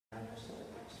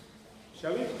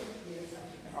Shall we? Yes.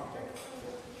 Okay.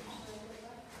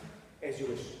 As you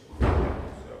wish.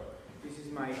 So, this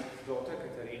is my daughter,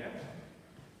 Katarina.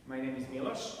 My name is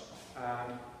Milos,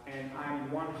 and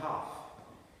I'm one half.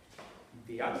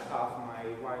 The other half, my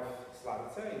wife,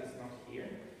 Slavica, is not here.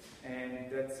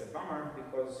 And that's a bummer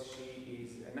because she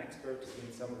is an expert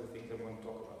in some of the things I'm going to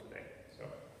talk about today. So,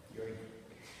 you're in.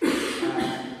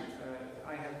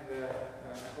 I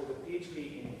hold a PhD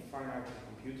in fine art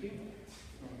and computing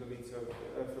from the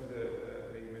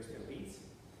University of Leeds.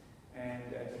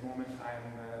 And at the moment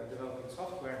I'm developing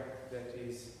software that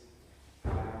is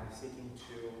seeking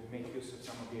to make use of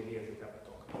some of the ideas that I'll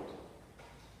talk about.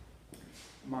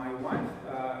 My wife,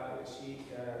 she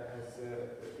has a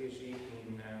PhD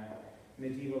in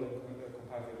medieval and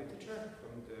comparative literature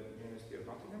from the University of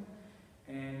Nottingham,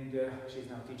 and she's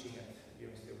now teaching at the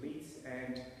University of Leeds,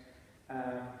 and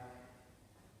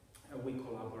we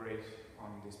collaborate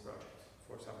on this project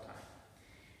for some time.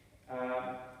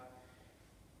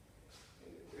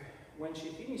 When she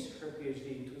finished her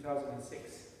PhD in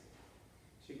 2006,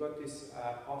 she got this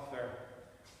offer,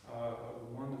 a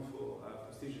wonderful,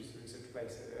 prestigious research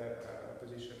place,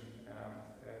 position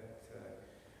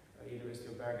at the University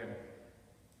of Bergen,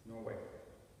 Norway.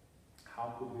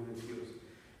 How could we refuse?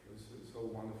 It was so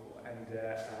wonderful,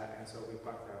 and so we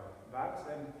packed our bags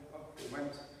and we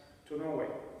went to Norway.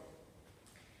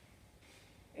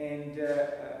 And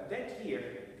that year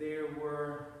there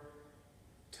were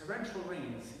torrential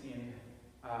rains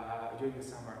during the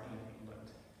summer in England,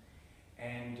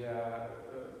 and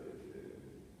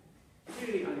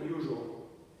really unusual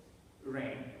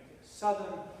rain,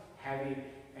 sudden, heavy,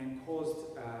 and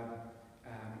caused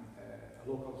a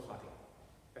local flooding.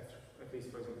 At least,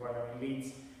 for example, where in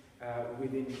Leeds,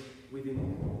 within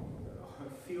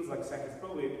feels like seconds,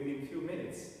 probably within a few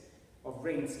minutes of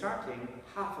rain starting,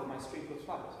 half of my street was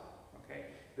flooded. Okay,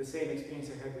 the same experience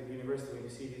I had with the university when you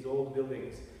see these old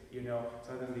buildings, you know,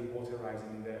 suddenly water rising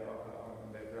on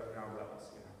the ground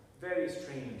levels. You know, very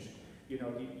strange. You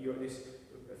know, this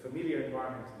familiar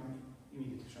environment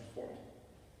immediately transformed.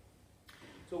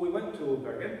 So we went to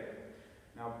Bergen.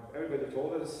 Now, everybody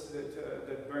told us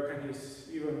that Bergen is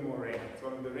even more rainy. It's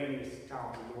one of the rainiest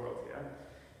towns in the world, yeah?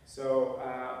 So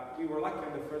we were lucky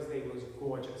on the first day. It was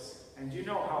gorgeous. And you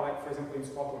know how, like, for example, in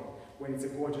Scotland, when it's a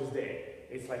gorgeous day,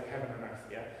 it's like heaven on earth,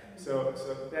 yeah? So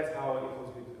that's how it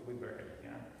was with Bergen,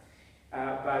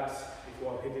 yeah? But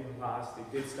it didn't last.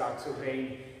 It did start to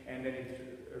rain, and then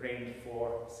it rained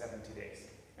for 70 days.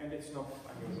 And it's not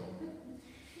unusual.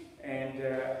 And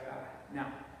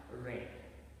now, rain.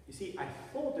 You see, I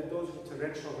thought that those were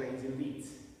torrential rains in Leeds.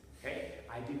 Okay,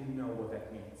 I didn't know what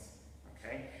that means.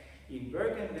 Okay, in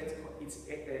Bergen,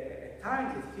 at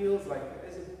times it feels like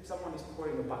as if someone is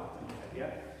pouring a bucket on your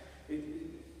head. Yeah,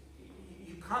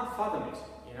 you can't fathom it.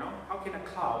 You know, how can a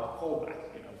cloud hold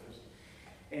that? You know,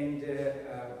 and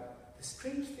the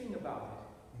strange thing about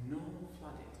it, no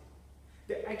flooding.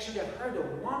 Actually, I've heard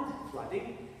of one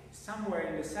flooding somewhere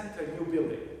in the center,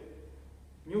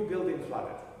 new building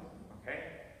flooded. Okay.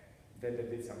 Then they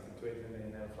did something to it and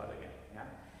then they'll flood again, yeah?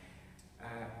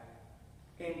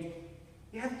 And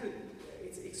you have to,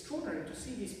 it's extraordinary to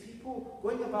see these people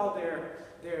going about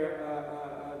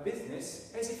their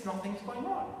business as if nothing's going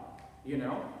on, you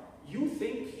know? You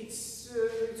think it's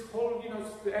whole, you know,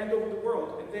 it's the end of the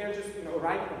world, and they're just, you know,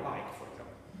 riding a bike, for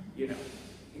example, you know?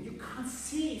 And you can't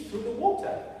see through the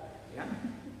water, yeah?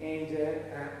 And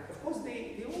of course,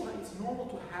 it's normal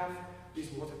to have this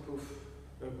waterproof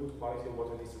good quality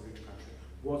water. This is a rich country.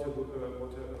 Waterproof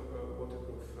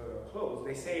clothes.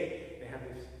 They say, they have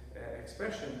this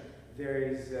expression, there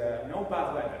is no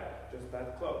bad weather, just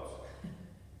bad clothes.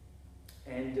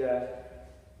 And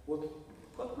what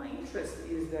got my interest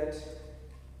is that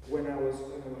when I was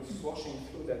sloshing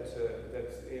through that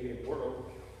alien world,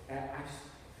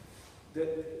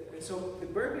 so the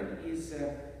Bergen is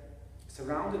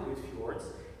surrounded with fjords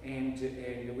and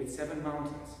with 7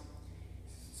 mountains.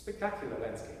 Spectacular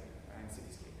landscape and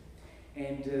cityscape,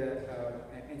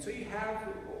 and so you have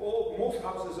most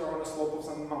houses are on a slope of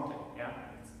some mountain. Yeah,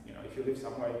 you know, if you live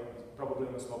somewhere, it's probably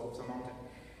on the slope of some mountain,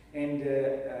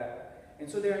 and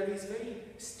so there are these very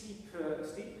steep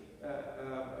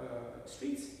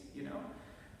streets. You know,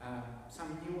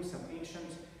 some new, some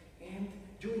ancient, and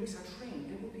during such rain,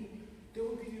 there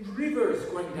will be rivers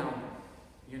going down.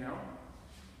 You know.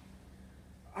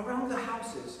 Around the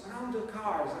houses, around the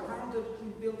cars, around the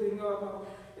building,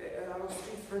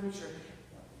 street furniture,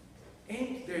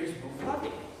 and there is no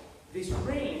flooding. This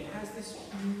rain has this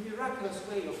miraculous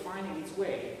way of finding its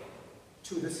way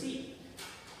to the sea.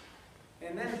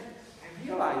 And then I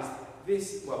realized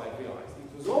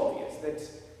it was obvious that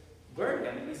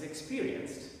Bergen is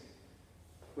experienced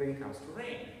when it comes to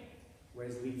rain,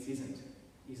 whereas Leeds isn't.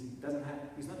 He's not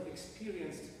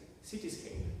experienced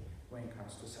cityscape when it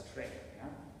comes to such rain. Yeah?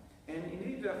 And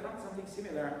indeed, I found something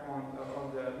similar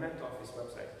on the Met Office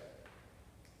website.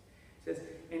 It says,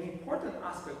 an important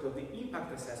aspect of the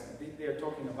impact assessment, they are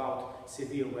talking about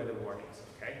severe weather warnings,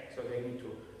 okay? So they need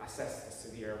to assess the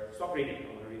severe, stop reading, I'm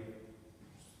going to read.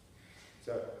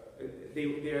 So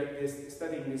they're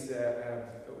studying this,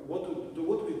 what do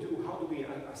we do, how do we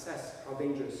assess how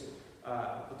dangerous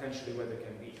potentially weather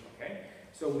can be, okay?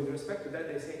 So with respect to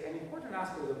that, they say an important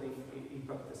aspect of the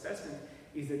impact assessment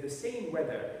is that the same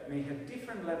weather may have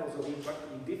different levels of impact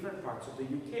in different parts of the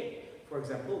UK. For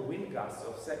example, wind gusts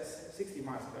of 60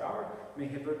 miles per hour may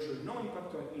have virtually no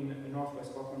impact in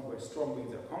northwest Scotland, where strong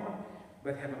winds are common,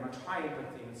 but have a much higher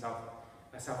impact in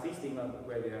southeast England,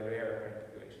 where they are rare and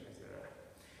population is rare.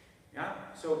 Yeah?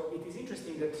 So it is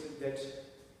interesting that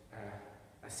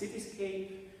a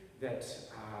cityscape, that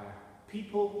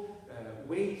people,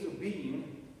 ways of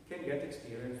being can get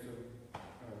experienced for a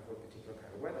particular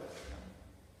kind of weather.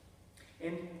 Yeah?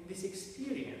 And this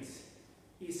experience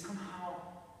is somehow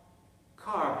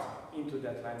carved into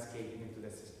that landscape, into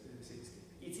that cityscape.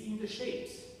 It's in the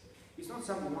shapes. It's not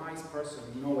some wise person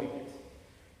knowing it.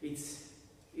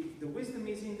 The wisdom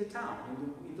is in the town,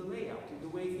 in the layout, in the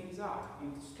way things are,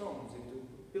 in the stones, into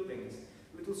buildings,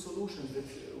 little solutions, that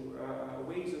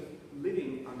ways of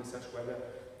living under such weather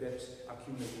that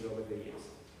accumulated over the years,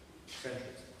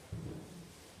 centuries.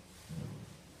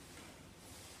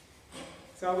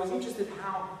 So I was interested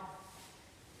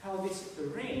how this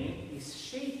rain is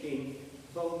shaping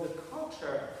both the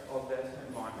culture of that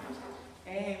environment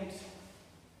and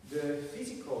the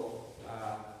physical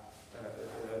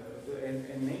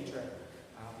and nature,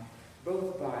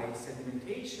 both by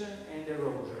sedimentation and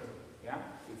erosion. Yeah,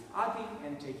 it's adding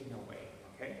and taking away.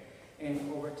 Okay,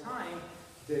 and over time,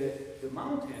 the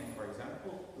mountain, for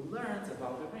example, learns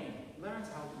about the rain, learns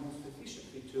how most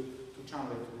efficiently to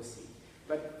channel it to the sea.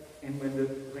 And when the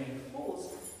rain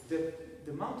falls, the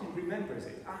mountain remembers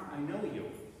it. I know you.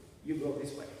 You go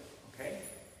this way, okay?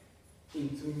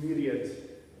 Into myriad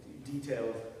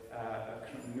detailed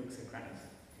nooks and crannies.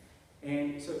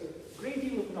 And so, a great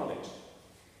deal of knowledge.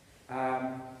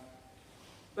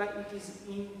 But it is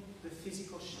in the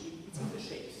physical shape, it's in the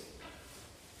shapes.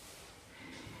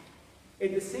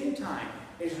 At the same time,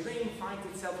 as rain finds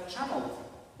itself channeled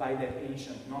by that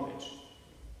ancient knowledge,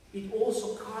 it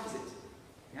also carves it.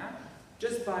 Yeah?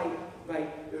 Just by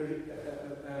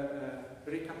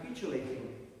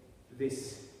recapitulating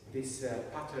this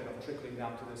pattern of trickling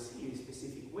down to the sea in a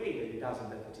specific way that it does on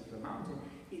that particular mountain,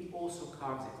 it also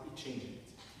carves it, it changes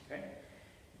it. Okay?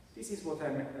 This is what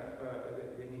an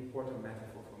important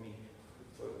metaphor for me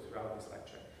throughout this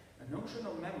lecture. A notion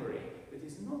of memory that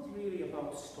is not really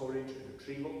about storage and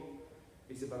retrieval.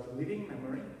 It's about living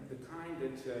memory, the kind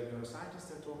that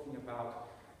neuroscientists are talking about,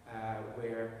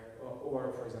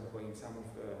 or for example, in some of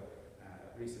the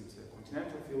recent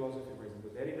continental philosophy, for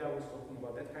example, Derrida was talking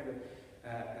about that kind of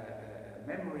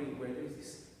memory where there is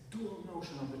this dual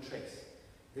notion of the trace.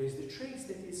 There is the trace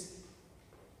that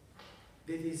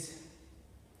is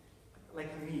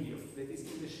like a medium, that is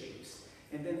in the shapes.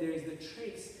 And then there is the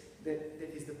trace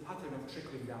that is the pattern of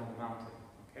trickling down the mountain.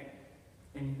 Okay?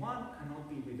 And one cannot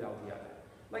be without the other.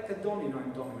 Like a domino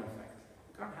and domino effect.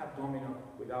 You can't have domino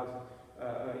without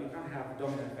you can't have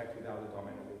domino effect without a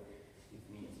domino. It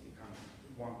means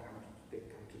they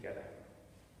come together.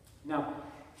 Now,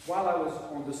 while I was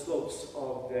on the slopes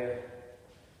of the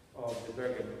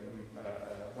Bergen,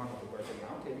 one of the Bergen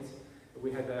mountains, we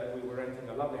were renting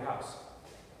a lovely house,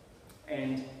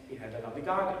 and it had a lovely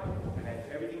garden,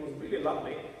 and everything was really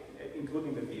lovely,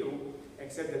 including the view,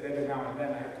 except that every now and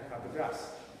then I had to cut the grass.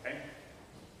 Okay,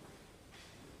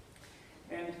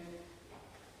 and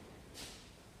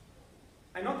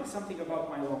I noticed something about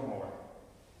my lawnmower.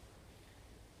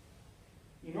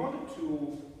 In order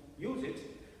to use it,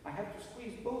 I have to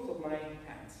squeeze both of my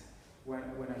hands when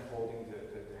I'm holding the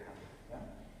handle. Yeah?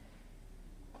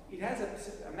 It has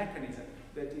a mechanism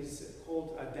that is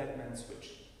called a dead man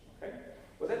switch. Okay?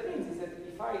 What that means is that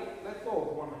if I let go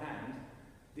of one hand,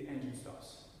 the engine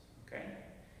stops. Okay?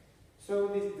 So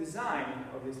this design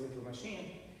of this little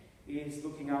machine is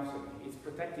looking after me. It's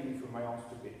protecting me from my own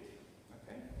stupidity.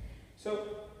 Okay?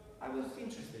 So I was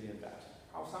interested in that,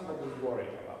 how somebody was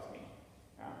worried about me.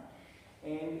 Yeah?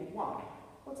 And why?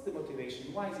 What's the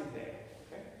motivation? Why is it there?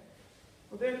 Okay?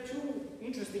 Well, there are two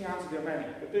interesting answers. There are many,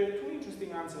 but there are two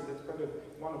interesting answers that kind of,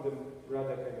 one of them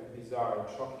rather kind of bizarre and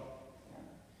shocking. Yeah?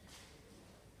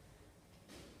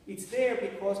 It's there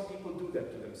because people do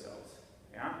that to themselves.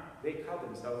 Yeah? They cut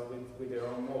themselves with their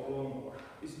own lawnmower.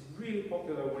 It's a really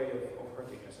popular way of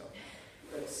hurting yourself.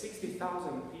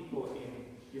 60,000 people in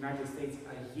the United States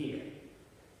a year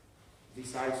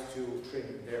decides to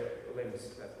trim their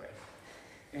limbs that way.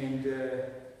 And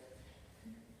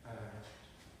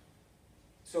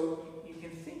so you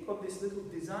can think of this little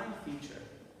design feature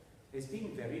as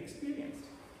being very experienced.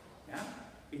 Yeah?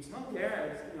 It's not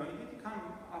there, you know, it didn't come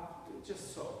up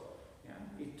just so. Yeah?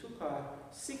 It took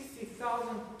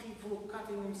 60,000 people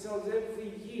cutting themselves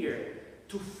every year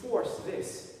to force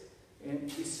this and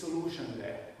this solution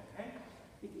there. Okay?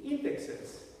 It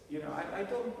indexes. You know, I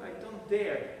don't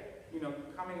dare, you know,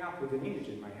 coming up with an image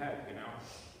in my head. You know,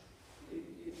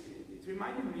 it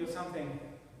reminded me of something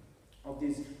of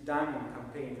these diamond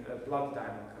campaigns, blood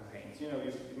diamond campaigns. You know,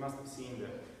 you must have seen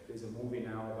there's a movie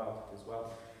now about it as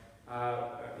well.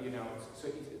 You know, so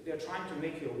they're trying to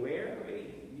make you aware. Hey,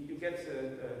 you get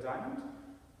a diamond,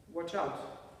 watch out.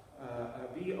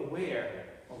 Be aware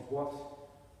of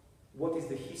what is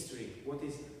the history, what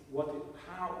is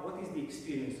the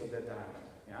experience of that diamond.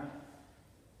 Yeah,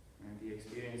 and the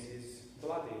experience is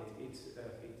bloody. Its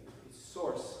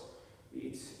source,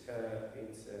 its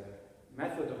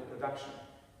method of production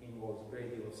involves a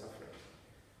great deal of suffering.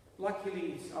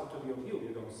 Luckily, it's out of your view,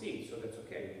 you don't see it, so that's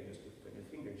okay, you can just put it on your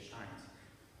finger, it shines.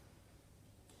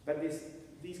 But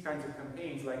these kinds of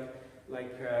campaigns, like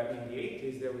in the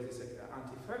 80s, there was this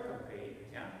anti-fur campaign,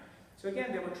 yeah? So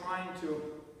again, they were trying to,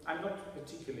 I'm not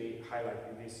particularly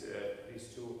highlighting these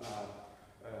two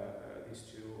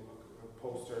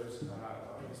posters.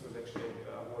 This was actually an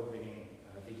award-winning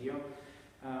video.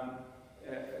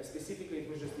 Specifically, it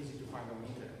was just easy to find on the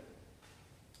internet.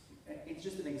 It's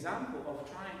just an example of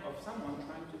someone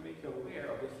trying to make you aware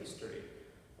of the history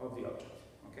of the object.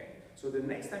 Okay, so the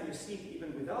next time you see it,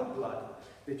 even without blood,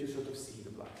 that you sort of see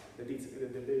the blood, that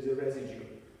there's a residue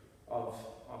of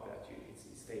that.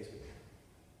 It stays with you.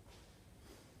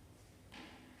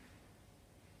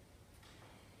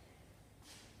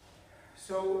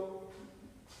 So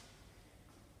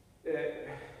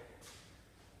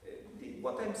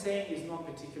what I'm saying is not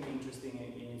particularly interesting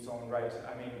in its own right.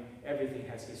 I mean, everything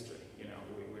has history. You know,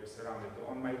 we're surrounded.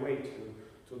 On my way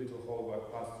to Little Hall, I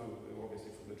passed through,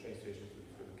 obviously, from the train station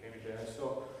to the Cambridge area.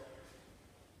 So,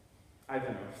 I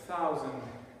don't know, 1,000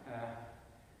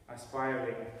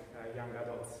 aspiring young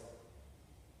adults,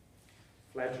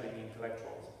 fledgling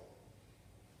intellectuals,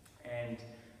 and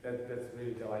that's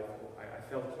really delightful. I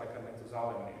felt like a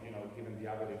Methuselah, you know, given the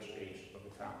average age of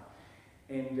the town.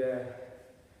 And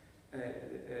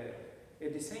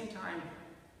at the same time,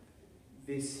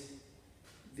 this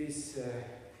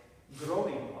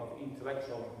growing of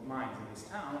intellectual minds in this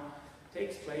town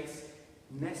takes place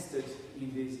nested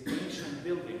in these ancient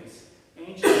buildings,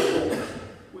 ancient walls,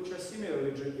 which are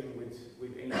similarly dripping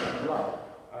with ancient blood,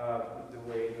 the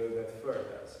way that fur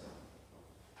does.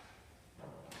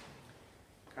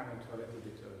 Coming to a little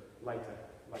bit lighter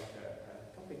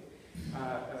topic.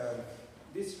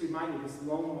 This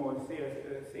lawnmower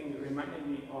thing reminded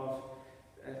me of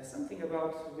something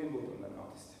about Wimbledon I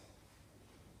noticed.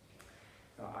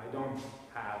 I don't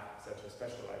have such a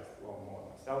specialized lawnmower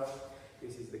myself.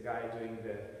 This is the guy doing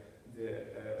the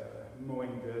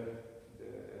mowing the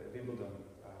Wimbledon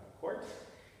court,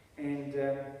 and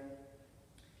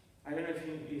I don't know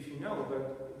if you know, but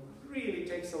it really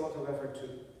takes a lot of effort to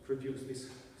produce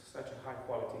such a high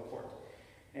quality court.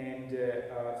 And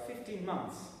 15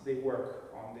 months they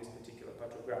work on this particular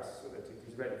patch of grass so that it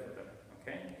is ready for them,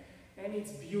 okay? And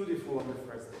it's beautiful on the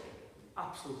first day,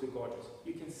 absolutely gorgeous.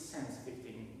 You can sense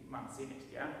 15 months in it,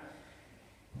 yeah?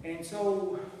 And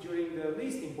so during the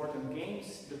least important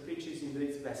games, the pitch is in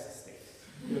its best state.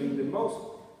 During the most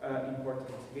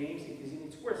important games, it is in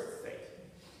its worst state.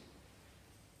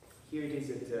 Here it is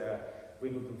at the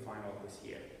Wimbledon final this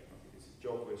year. This is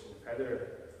Djokovic and Federer.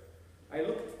 I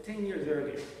looked 10 years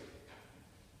earlier.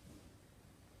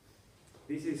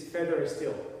 This is Federer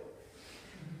still,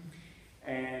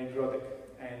 and Roddick,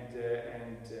 and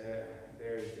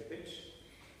there is the pitch.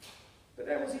 But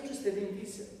I was interested in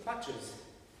these patches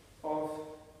of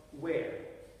wear,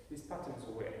 these patterns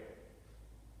of wear.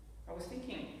 I was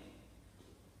thinking,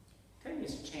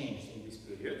 tennis changed in this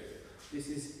period. This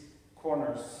is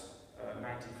corners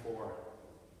 94.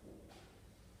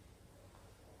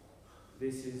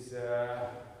 This is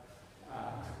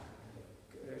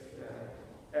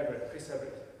Chris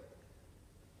Everett,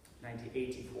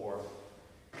 1984,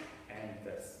 and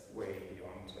that's way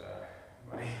beyond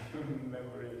my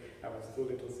memory. I was too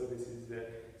little, so this is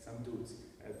some dudes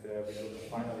at the Wimbledon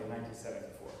final in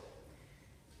 1974.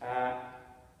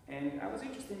 And I was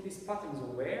interested in these patterns of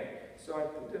wear, so I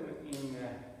put them in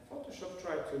Photoshop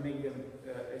tried to make them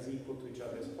as equal to each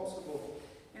other as possible.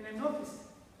 And I noticed,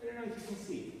 I don't know if you can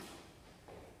see,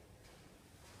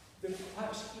 the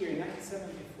patch here in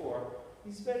 1974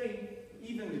 is very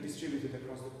evenly distributed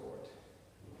across the board.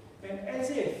 And as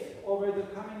if over the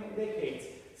coming decades,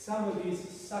 somebody is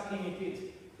sucking it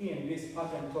in this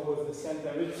pattern towards the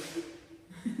center.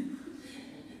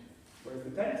 Where's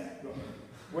the tennis?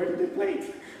 Where did they play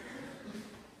it?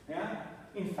 Yeah?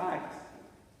 In fact,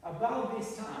 about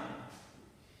this time,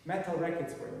 metal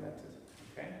rackets were invented.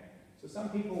 Okay? So some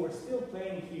people were still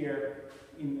playing here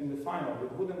in the final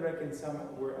with wooden rackets. Some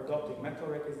were adopting metal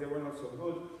rackets. They were not so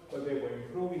good, but they were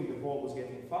improving. The ball was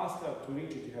getting faster. To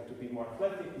reach it, you have to be more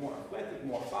athletic,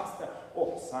 more faster.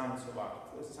 Oh, science of art,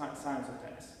 science of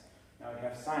tennis. Now you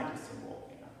have scientists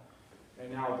involved. You know?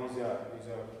 And now these are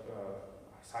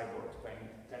cyborgs playing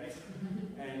tennis,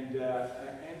 and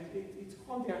it's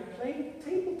called, they are playing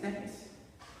table tennis.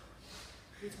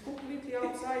 It's completely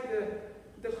outside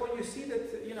the point. You see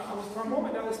that, you know, for a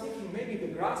moment I was thinking maybe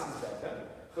the grass is better,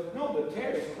 but no, the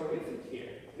tear is horrific here.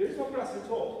 There is no grass at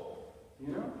all,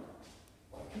 you know?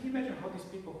 Can you imagine how these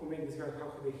people who make this grass,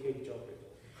 how they hate chocolate?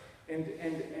 And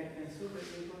so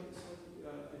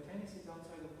the tennis is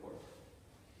outside the court.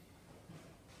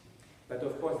 But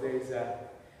of course there is a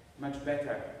much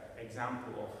better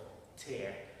example of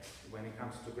tear when it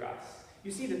comes to grass.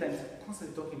 You see that I'm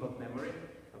constantly talking about memory,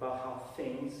 about how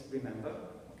things remember,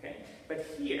 okay? But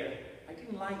here, I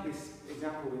didn't like this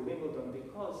example with Wimbledon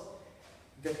because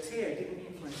the tear didn't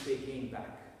influence the game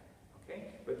back,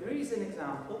 okay? But there is an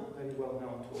example, very well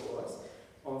known to all of us,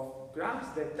 of grass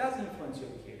that does influence your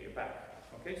behavior back,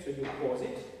 okay? So you cause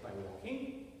it by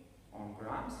walking on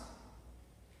grass,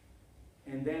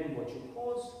 and then what you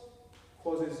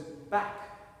causes back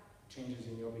changes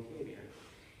in your behavior.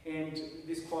 And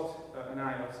this caught an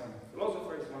eye of some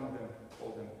philosophers. One of them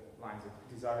called them lines of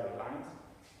desirable lines.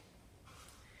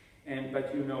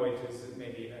 But you know it as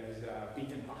maybe as a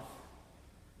beaten path.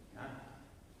 Yeah?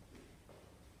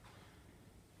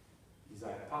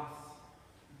 Desired path.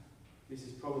 This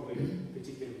is probably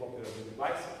particularly popular with the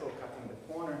bicycle, cutting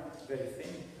the corner, very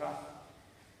thin path.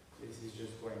 This is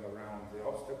just going around the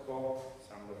obstacle.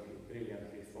 Somebody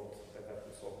brilliantly thought that that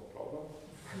would solve the problem.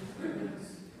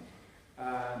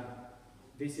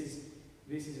 This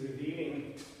is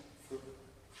revealing,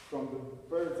 from the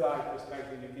bird's eye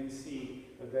perspective, you can see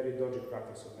a very dodgy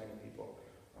practice of many people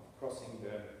of crossing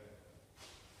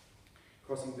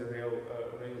the railroad.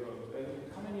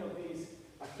 How many of these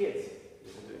are kids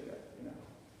that are doing that? You know,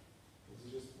 it's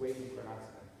just waiting for an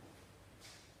accident.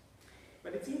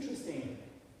 But it's interesting.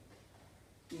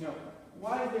 You know,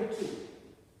 why is there two?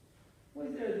 Why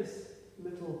is there this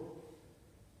little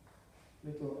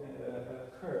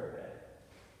curve there?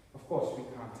 Of course, we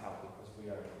can't tell because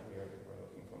we're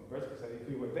looking from the bird's perspective. If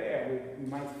we were there, we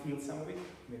might feel some of it.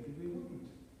 Maybe we wouldn't.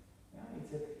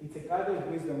 Yeah, it's a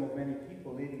gathered wisdom of many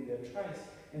people leading their trace,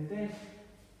 and then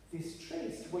this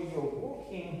trace where you're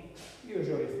walking,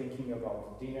 usually thinking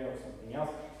about dinner or something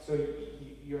else. So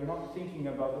you're not thinking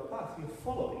about the path. You're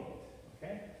following it.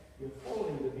 Okay. You're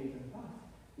following the beaten path.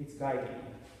 It's guiding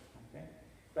you. Okay?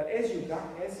 But as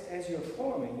you're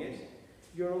following it,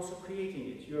 you're also creating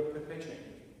it. You're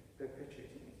perpetuating it.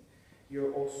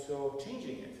 You're also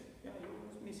changing it. Yeah,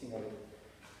 you're missing a little.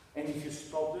 And if you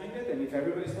stop doing it, and if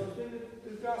everybody stops doing it,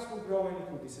 the grass will grow and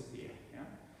it will disappear. Yeah?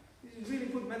 This is a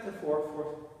really good metaphor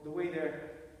for the way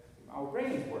our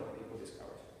brains work, people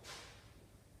discovered.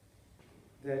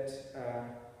 That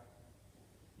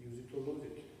use it or lose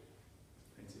it.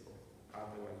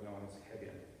 Otherwise known as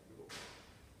Hebbian rule.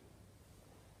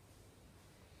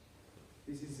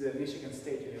 This is Michigan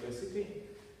State University.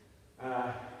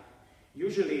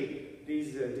 Usually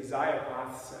these desire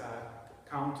paths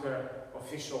counter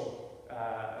official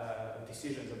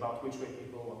decisions about which way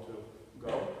people want to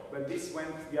go, but this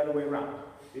went the other way around.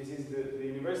 This is the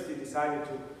university decided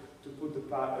to put the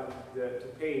path, to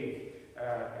pave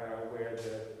where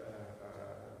the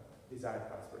desired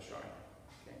paths were showing.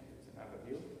 Okay, here's another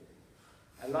view.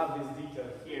 I love this detail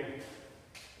here.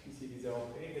 You see these are all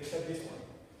paved, except this one.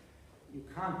 You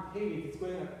can't pave it, it's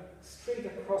going straight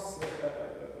across the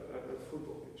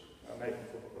football pitch, American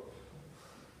football pitch.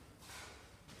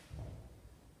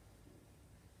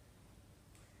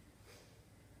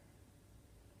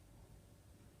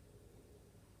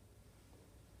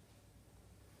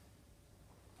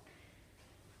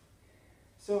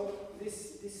 So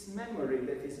this memory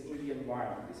that is in the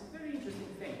environment is a very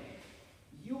interesting thing.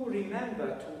 You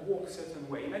remember to walk a certain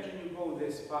way. Imagine you go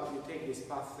this path, you take this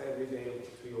path every day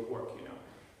to your work, you know.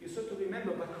 You sort of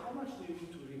remember, but how much do you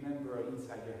need to remember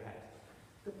inside your head?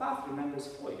 The path remembers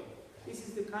for you. This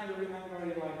is the kind of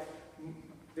remembering, like,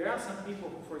 there are some people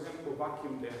who, for example,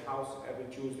 vacuum their house every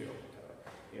Tuesday or whatever,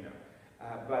 you know.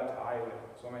 But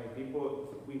so many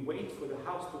people, we wait for the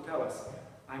house to tell us,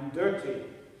 I'm dirty,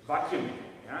 vacuuming,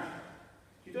 yeah?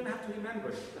 You don't have to remember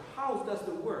it. The house does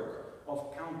the work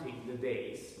of counting the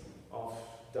days of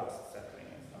dust settling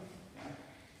and stuff,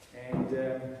 yeah? And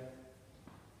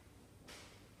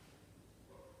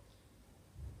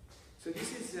so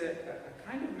this is a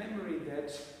kind of memory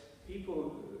that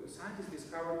people, scientists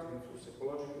discovered through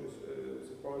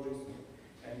psychologists,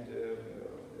 and it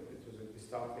was a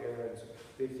Gestalt era, and so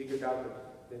they figured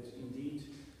out that indeed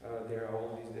there are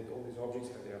all these objects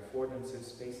have their affordances,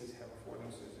 spaces have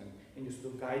affordances, and you're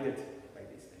still guided by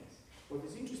these things. What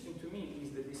is interesting to me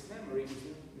is that this memory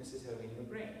isn't necessarily in the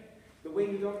brain. The way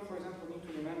you don't, for example, need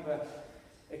to remember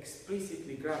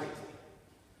explicitly gravity.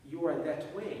 You are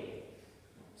that way,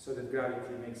 so that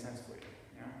gravity makes sense for you.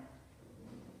 Yeah?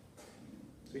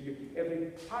 So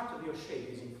every part of your shape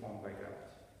is informed by gravity.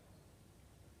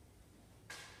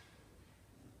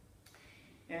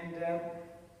 And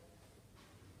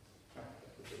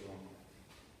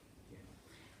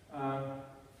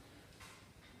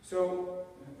so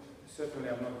certainly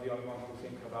I'm not the only one who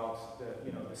think about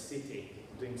the city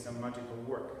doing some magical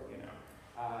work.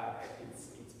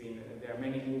 It's been, there are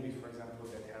many movies, for example,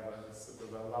 that have a sort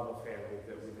of a love affair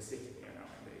with the city.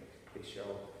 They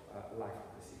show life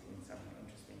of the city in some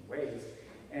interesting ways.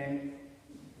 And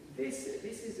this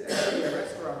is actually a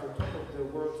restaurant on top of the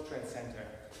World Trade Center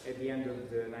at the end of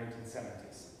the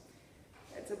 1970s.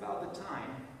 It's about the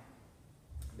time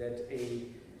that a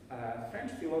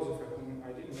French philosopher whom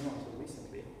I didn't know until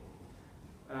recently,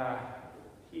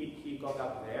 he got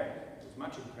up there, was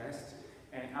much impressed,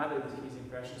 and added his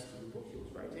impressions to the book he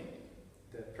was writing,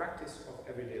 The Practice of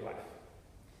Everyday Life.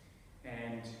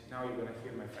 And now you're going to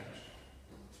hear my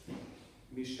French.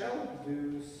 Michel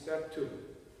du Certeau.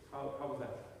 How was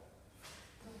that?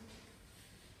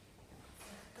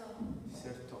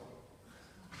 Certeau.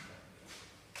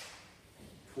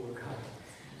 Poor guy.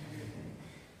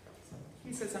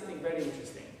 He said something very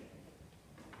interesting.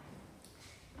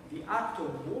 The act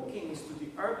of walking is to the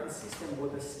urban system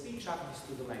what the speech act is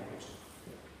to the language.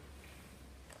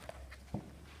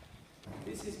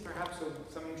 This is perhaps of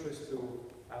some interest to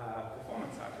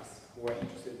performance artists who are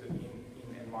interested in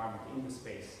environment, in the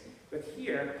space. But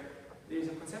here, there is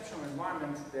a conceptual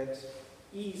environment that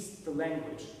is the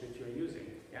language that you're using.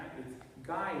 Yeah? It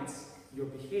guides your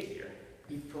behavior.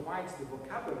 It provides the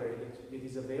vocabulary that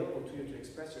is available to you to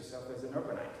express yourself as an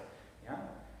urbanite.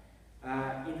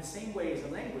 Yeah? In the same way as a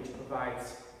language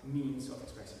provides means of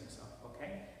expressing yourself.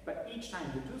 Okay? But each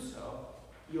time you do so,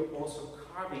 you're also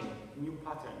carving new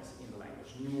patterns in the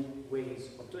language, new ways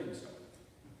of doing so.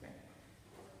 Okay?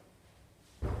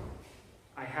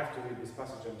 I have to read this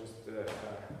passage. I'm just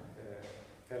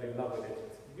fell in love with it.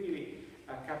 It really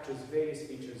captures various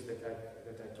features that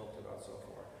I talked about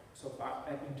so far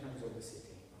in terms of the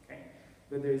city. Okay?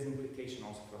 But there is implication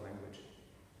also for language.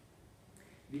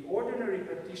 The ordinary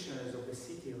practitioners of the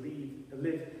city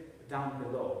live down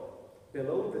below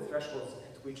the thresholds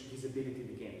at which visibility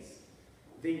begins.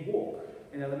 They walk,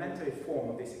 an elementary form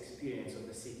of this experience of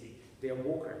the city. They are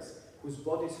walkers whose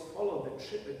bodies follow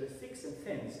the thicks and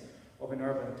thins of an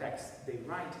urban text. They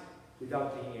write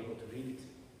without being able to read it.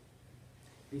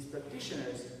 These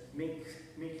practitioners make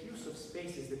use of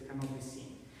spaces that cannot be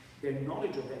seen. Their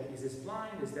knowledge of them is as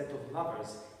blind as that of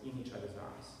lovers in each other's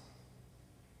arms.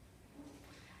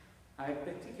 I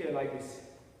particularly like this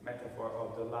metaphor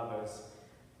of the lover's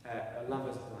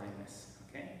blindness.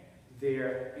 Okay?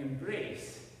 Their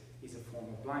embrace is a form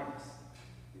of blindness.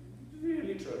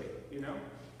 Really literally, you know?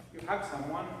 You hug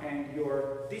someone and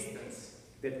your distance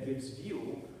that gives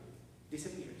view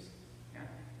disappears. Yeah?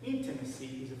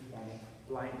 Intimacy is a form of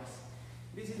blindness.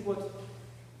 This is what,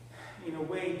 in a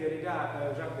way,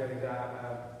 Jacques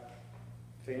Derrida,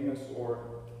 famous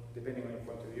or, depending on your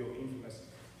point of view, infamous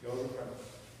philosopher,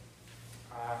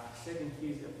 said in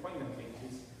his appointment, in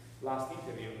his last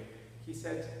interview. He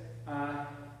said,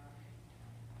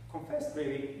 confessed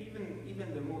really,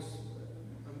 even the most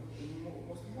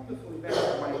wonderful events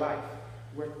of my life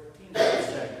were tinged with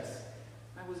sadness.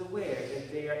 I was aware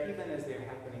that they are, even as they're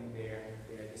happening, they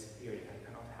are disappearing. I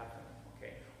cannot have them.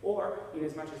 Okay, or in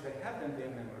as much as I have them, they're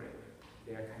memory.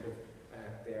 They are kind of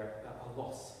they're a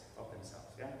loss of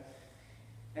themselves. Yeah.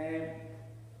 And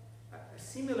a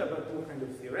similar but more kind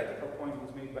of theoretical point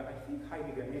was made by, I think,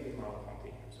 Heidegger, maybe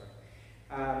Merleau-Ponty. I'm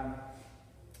sorry.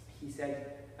 He said,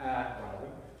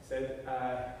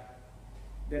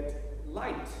 that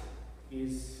light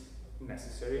is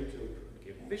necessary to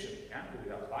give vision. Yeah?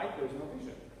 Without light, there is no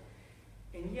vision.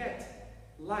 And yet,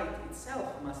 light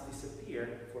itself must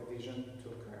disappear for vision to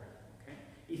occur. Okay?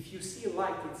 If you see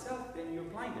light itself, then you're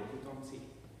blinded, you don't see.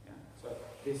 Yeah? So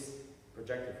this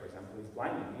projector, for example, is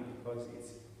blinding me because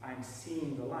I'm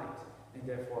seeing the light, and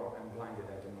therefore I'm blinded,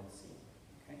 I do not see.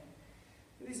 Okay?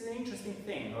 This is an interesting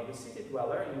thing. The city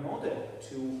dweller, in order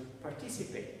to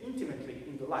participate intimately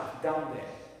in the light, down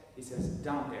there, he says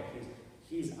down there,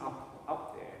 he's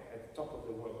up there at the top of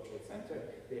the World Trade Center,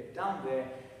 they're down there,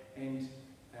 and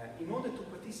in order to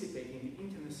participate in the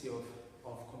intimacy of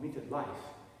committed life,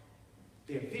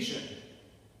 their vision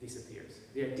disappears,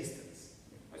 their distance.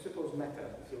 I suppose meta,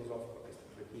 the philosophical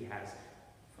distance that he has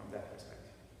from that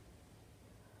perspective.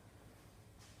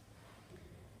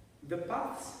 The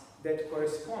paths that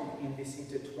correspond in this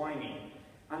intertwining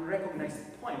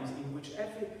unrecognized poems in which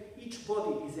each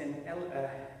body is an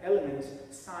element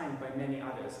signed by many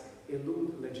others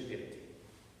elude legibility.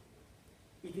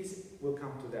 It is, we'll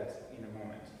come to that in a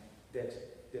moment, that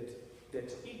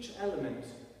each element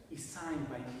is signed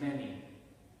by many,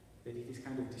 that it is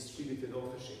kind of distributed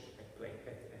authorship at play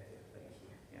here.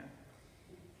 Yeah?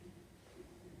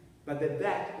 But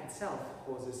that itself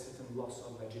causes certain loss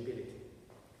of legibility.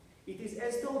 It is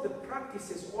as though the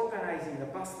practices organizing the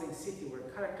bustling city were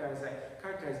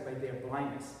characterized by their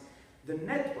blindness. The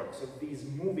networks of these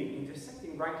moving,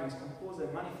 intersecting writings compose a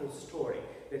manifold story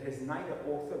that has neither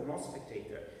author nor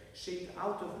spectator, shaped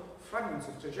out of fragments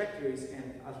of trajectories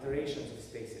and alterations of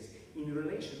spaces. In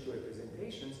relation to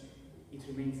representations, it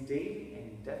remains daily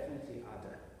and indefinitely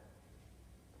other.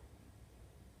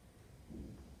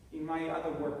 In my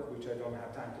other work, which I don't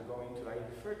have time to go into, I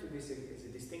refer to this as a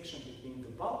distinction between the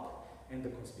bulk and the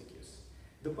conspicuous.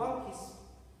 The bulk is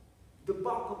the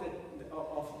bulk of the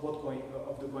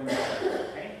going on,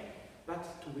 okay? But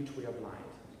to which we are blind.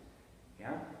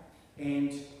 Yeah?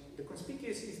 And the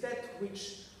conspicuous is that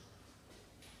which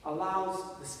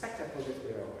allows the spectacle that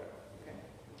we are aware of. Okay?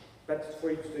 But for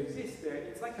it to exist,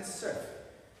 it's like a surf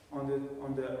on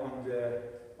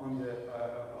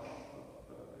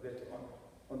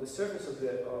the surface of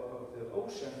the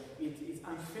ocean. It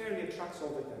unfairly attracts all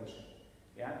the attention.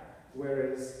 Yeah?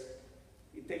 Whereas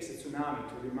it takes a tsunami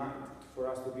for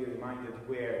us to be reminded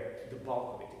where the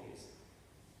bulk of it is.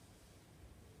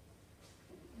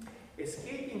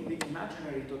 Escaping the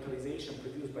imaginary totalization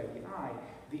produced by the eye,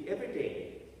 the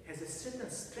everyday has a certain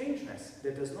strangeness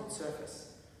that does not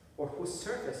surface, or whose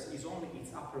surface is only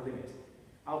its upper limit,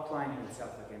 outlining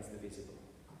itself against the visible.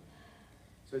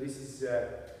 So this is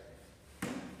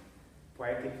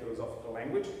poetic philosophical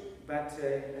language, but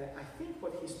I think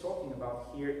what he's talking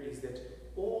about here is that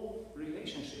all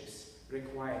relationships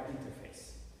require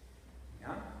interface.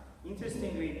 Yeah?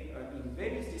 Interestingly, in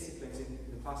various disciplines in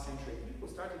the past century, people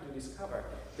started to discover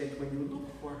that when you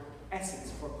look for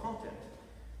essence, for content,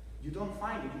 you don't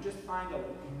find it, you just find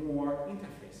more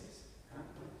interfaces. Yeah?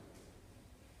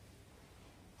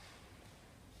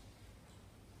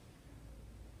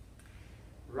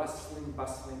 Rustling,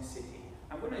 bustling city.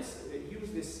 I'm going to use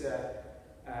this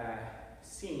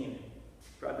scene,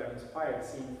 rather inspired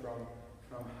scene from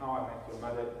How I Met Your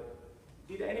Mother.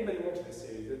 Did anybody watch this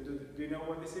series? Do you know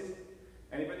what this is?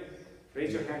 Anybody?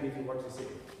 Raise your hand if you watch the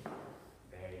series.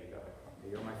 There you go.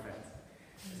 You're my friends.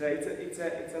 So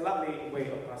it's a lovely way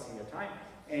of passing your time.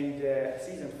 And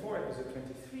season 4, episode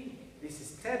 23, this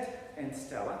is Ted and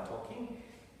Stella talking.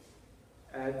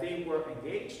 They were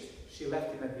engaged. She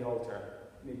left him at the altar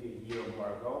maybe a year or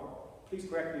more ago. Please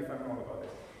correct me if I'm wrong about it.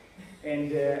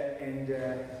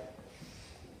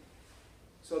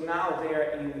 So now they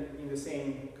are in the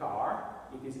same car.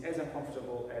 It is as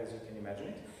uncomfortable as you can imagine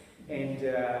it. And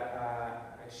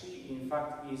she, in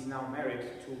fact, is now married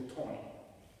to Tony.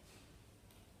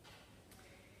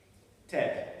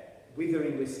 Ted,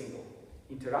 witheringly single,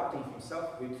 interrupting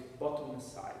himself with bottomless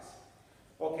sighs.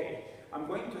 Okay, I'm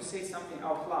going to say something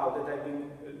out loud that I've been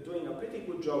doing a pretty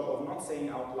good job of not saying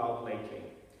out loud lately.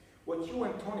 What you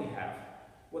and Tony have,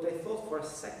 what I thought for a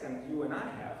second you and I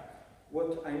have,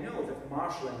 what I know that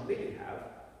Marshall and Billy have,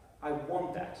 I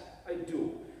want that. I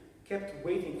do. Kept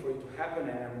waiting for it to happen,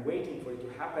 and I'm waiting for it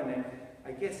to happen, and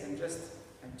I guess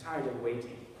I'm tired of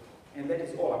waiting. And that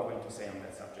is all I'm going to say on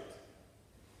that subject.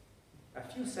 A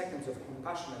few seconds of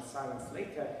compassionate silence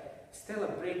later, Stella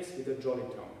breaks with a jolly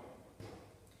tone.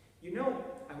 You know,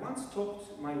 I once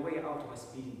talked my way out of a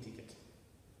speeding ticket.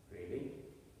 Really?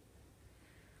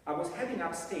 I was heading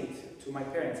upstate to my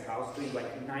parents' house, doing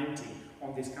like 90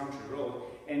 on this country road,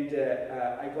 and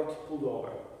I got pulled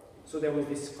over. So there was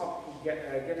this cop who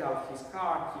get out his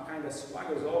car, he kind of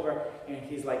swaggers over, and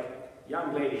he's like,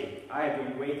 "Young lady, I have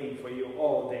been waiting for you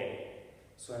all day."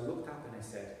 So I looked up and I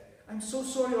said, "I'm so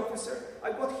sorry, officer.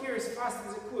 I got here as fast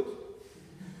as I could."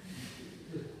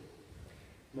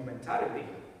 Momentarily,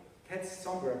 Ted's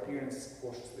somber appearance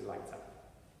cautiously lights up.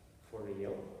 For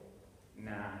real?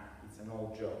 Nah, it's an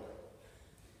old joke.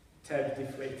 Ted,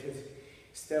 deflated.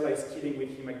 Stella is kidding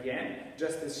with him again,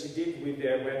 just as she did with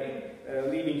their wedding,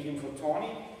 leaving him for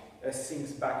Tony,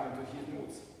 sinks back into his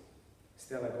moods.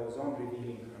 Stella goes on,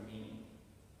 revealing her meaning.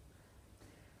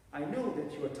 I know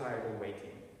that you are tired of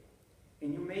waiting,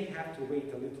 and you may have to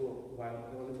wait a little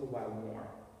while more,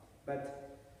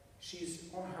 but she's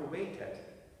on her way, Ted,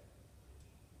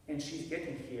 and she's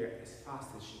getting here as fast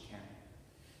as she can.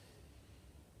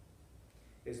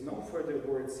 As no further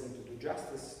words seem to do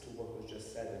justice to what was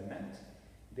just said and meant,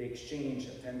 they exchange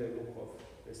a tender look of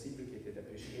reciprocated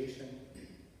appreciation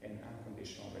and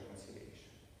unconditional reconciliation.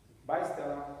 Bye,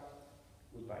 Stella.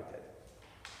 Goodbye, Ted.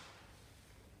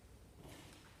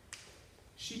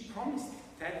 She promised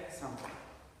Ted something.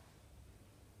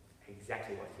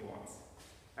 Exactly what he wants.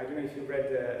 I don't know if you read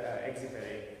the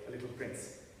Exupéry, A Little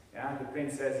Prince. Yeah? The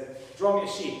prince says, draw me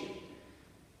a sheep.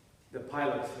 The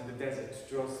pilot in the desert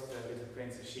draws the little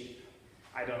prince a sheep.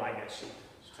 I don't like that sheep.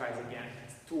 She tries again.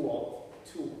 It's too old,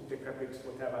 too decrepit,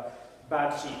 whatever.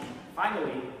 Bad sheep.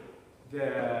 Finally,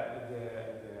 the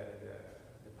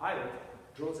pilot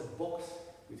draws a box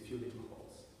with few little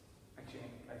holes. Actually,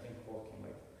 I think hole came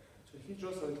later. So he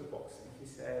draws a little box and he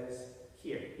says,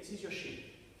 here, this is your sheep.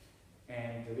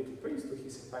 And the little prince, to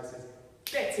his surprise, says,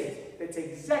 that's it. That's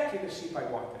exactly the sheep I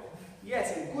wanted.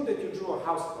 Yes, and good that you drew a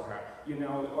house for her. You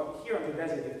know, here on the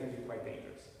desert it can be quite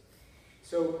dangerous.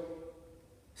 So,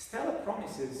 Stella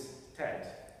promises Ted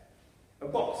a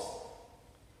box.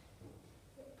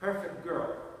 Perfect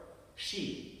girl.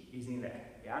 She is in there,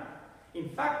 yeah? In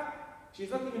fact,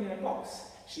 she's not even in a box.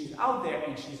 She's out there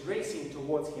and she's racing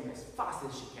towards him as fast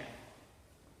as she can.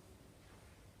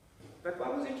 But I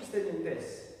was interested in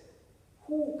this.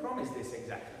 Who promised this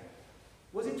exactly?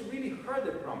 Was it really her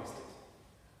that promised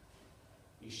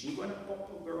it? Is she going to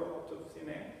pop the girl out of thin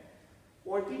air?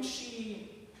 Or did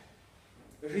she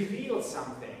reveal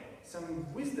something,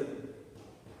 some wisdom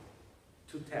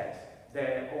to Ted?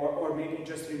 Or maybe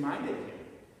just reminded him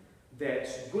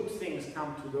that good things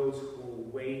come to those who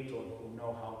wait or who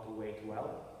know how to wait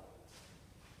well?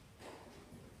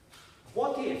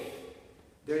 What if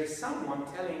there is someone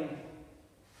telling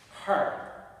her,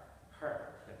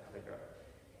 that other girl,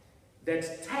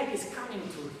 that Ted is coming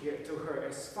to her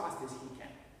as fast as he can?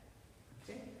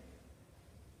 Okay?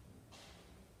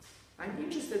 I'm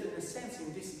interested in a sense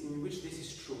in which this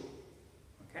is true.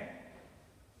 Okay?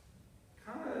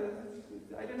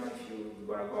 I don't know if you're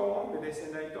going to go along with this,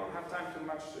 and I don't have time to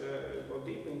much go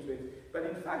deep into it, but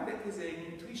in fact that is an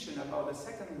intuition about the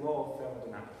second law of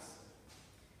thermodynamics.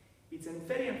 It's a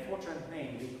very unfortunate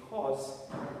name because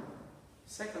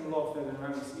second law of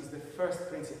thermodynamics is the first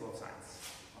principle of science.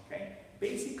 Okay?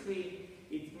 Basically,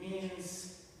 it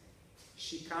means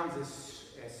she comes as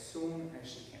soon as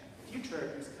she can. The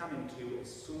future is coming to you as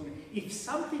soon. If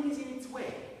something is in its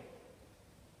way,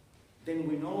 then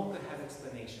we no longer have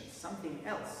explanations. Something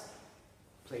else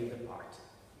played a part.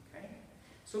 Okay?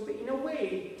 So in a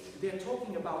way, they're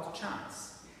talking about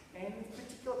chance. And the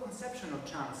particular conception of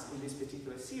chance in this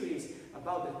particular series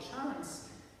about the chance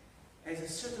as a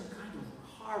certain kind of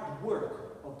hard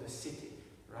work of the city,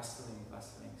 rustling,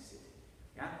 bustling city.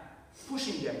 Yeah?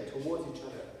 Pushing them towards each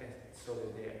other so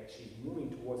that she's moving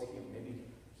towards him, maybe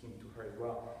him to her as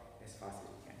well, as fast as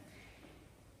he can.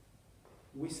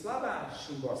 Wisława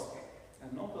Szymborska,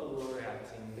 a Nobel laureate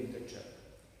in literature,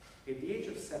 at the age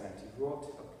of 70, wrote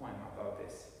a poem about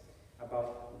this,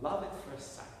 about love at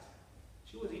first sight.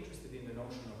 She was interested in the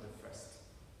notion of the first.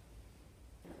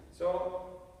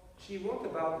 So she wrote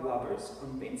about lovers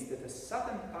convinced that a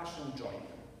sudden passion joined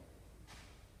them.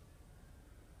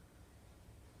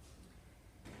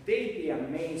 They'd be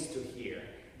amazed to hear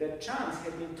that chance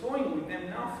had been toying with them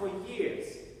now for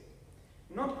years.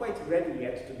 Not quite ready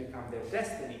yet to become their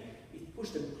destiny, it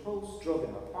pushed them close, drove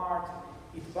them apart,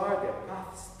 it barred their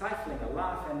paths, stifling a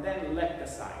laugh, and then leapt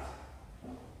aside.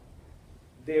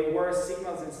 There were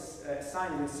signals and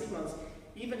signs and signals,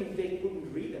 even if they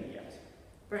couldn't read them yet.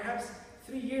 Perhaps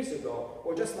 3 years ago,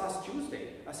 or just last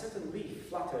Tuesday, a certain leaf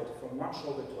fluttered from one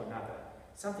shoulder to another.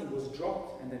 Something was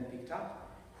dropped and then picked up.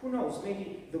 Who knows,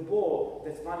 maybe the ball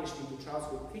that vanished into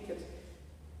childhood cricket.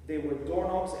 There were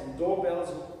doorknobs and doorbells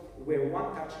where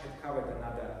one touch had covered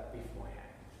another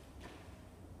beforehand.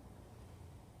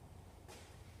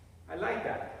 I like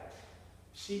that.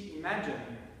 She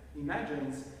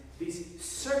imagines these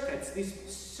circuits, these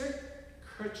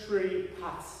circuitry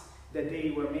paths that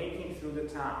they were making through the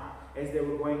town as they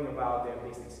were going about their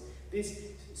business.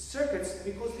 These circuits,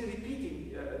 because they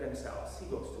repeated themselves. He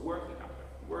goes to work, he comes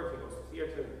back from work, he goes to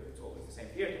theater, it's always the same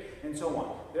period, and so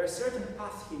on. There are certain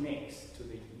paths he makes to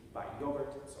the by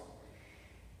yogurt and so on.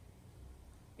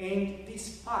 And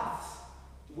these paths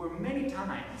were many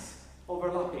times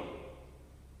overlapping.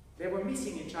 They were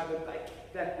missing each other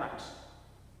like that much.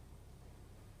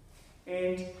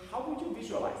 And how would you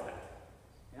visualize that?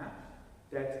 Yeah?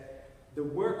 That the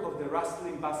work of the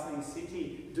rustling, bustling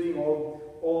city doing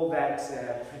all that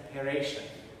preparation,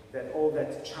 all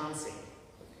that chancing.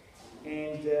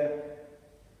 And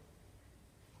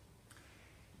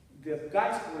the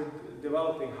guys who were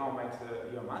developing How I Met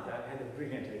Your Mother had a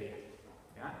brilliant idea.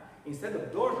 Yeah? Instead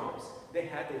of doorknobs, they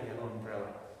had a yellow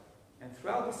umbrella. And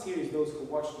throughout the series, those who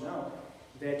watched know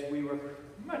that we were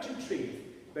much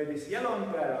intrigued by this yellow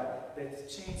umbrella that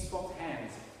changed soft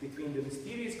hands between the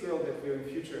mysterious girl that will in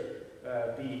future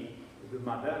be the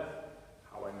mother,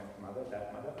 How I Met Your Mother,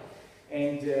 that mother,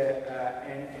 and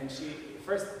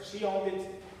she owned it,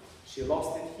 she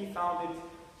lost it, he found it,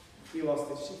 he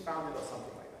lost it, she found it, or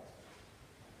something like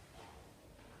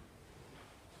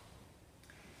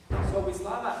that. So with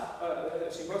Slava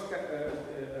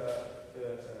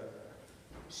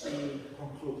she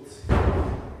concludes,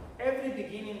 every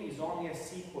beginning is only a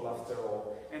sequel after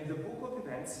all, and the book of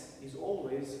events is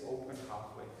always open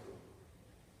halfway through.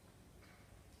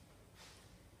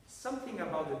 Something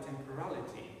about the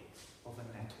temporality of a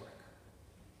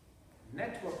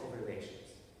network of relations,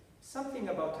 something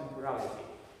about temporality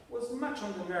was much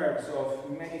on the nerves of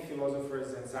many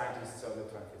philosophers and scientists of the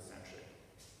 20th century.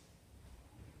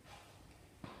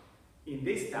 In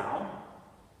this town,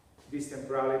 this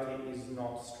temporality is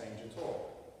not strange at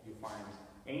all. You find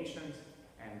ancient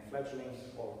and fledgling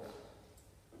all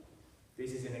around.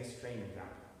 This is an extreme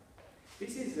example.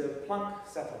 This is a Planck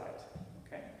satellite,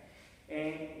 okay?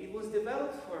 And it was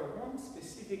developed for one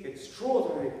specific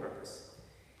extraordinary purpose.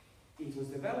 It was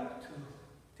developed to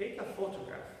take a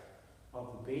photograph of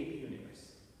the baby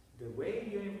universe, the way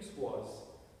the universe was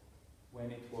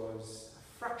when it was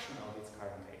a fraction of its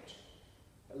current age,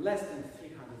 less than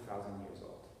 300,000 years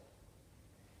old.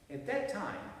 At that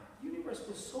time, the universe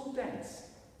was so dense,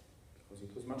 because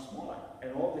it was much smaller,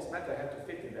 and all this matter had to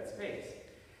fit in that space,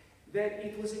 that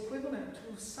it was equivalent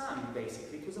to sun,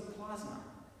 basically. It was a plasma.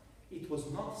 It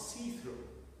was not see-through.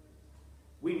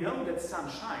 We know that sun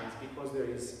shines because there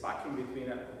is vacuum between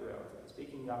us,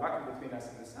 vacuum between us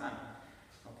and the sun.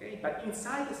 Okay? But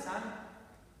inside the sun,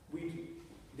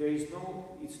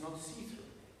 it's not see-through.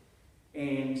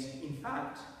 And in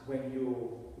fact, when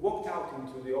you walked out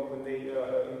into the open day,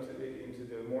 into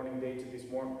the morning day to this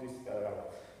morning,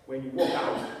 when you walked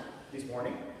out this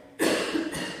morning,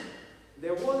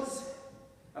 there was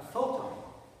a photon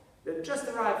that just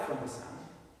arrived from the sun,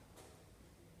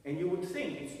 and you would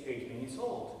think it's 8 minutes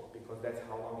old, because that's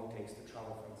how long it takes to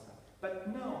travel from the sun.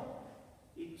 But no,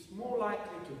 it's more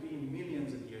likely to be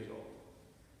millions of years old.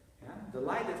 Yeah? The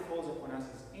light that falls upon us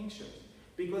is ancient,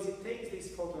 because it takes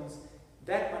these photons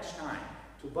that much time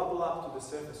to bubble up to the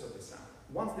surface of the sun.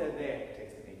 Once they're there, it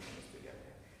takes them 8 minutes to get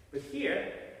there. But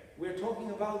here, we're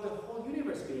talking about the whole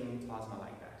universe being in plasma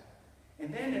like that.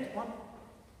 And then at one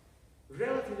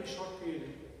relatively short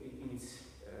period in its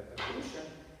evolution,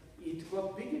 it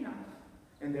got big enough,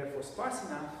 and therefore sparse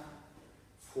enough,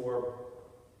 for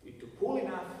it to cool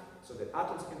enough so that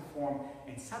atoms can form,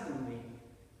 and suddenly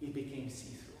it became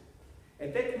see-through.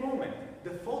 At that moment,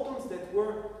 the photons that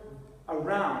were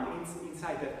around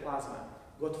inside that plasma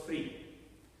got free,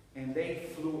 and they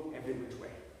flew every which way.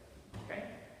 Okay?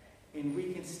 And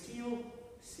we can still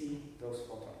see those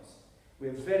photons.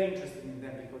 We're very interested in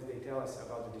them because they tell us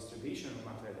about the distribution of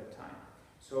matter at that time.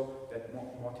 So that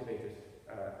motivated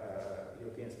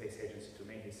European Space Agency to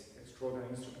make this extraordinary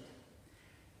instrument.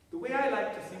 The way I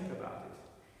like to think about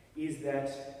it is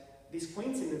that this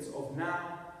coincidence of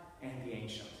now and the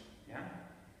ancient, yeah?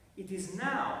 It is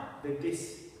now that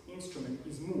this instrument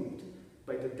is moved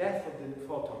by the death of the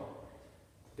photon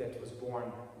that was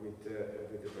born with the birth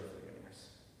of the universe.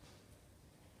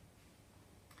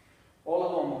 All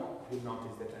along, you'll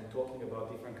notice that I'm talking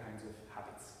about different kinds of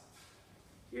habits.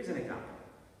 Here's an example.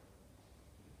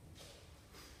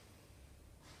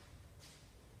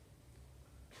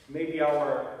 Maybe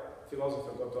our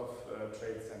philosopher got off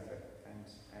Trade Center and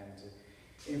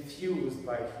infused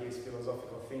by his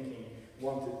philosophical thinking,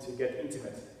 wanted to get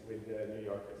intimate with the New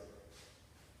Yorkers.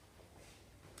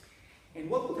 And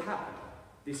what would happen?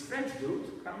 This French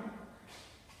dude comes,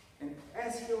 and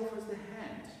as he offers the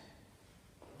hand,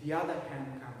 the other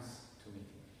hand comes to meet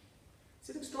him. It's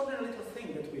an extraordinary little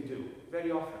thing that we do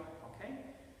very often, okay?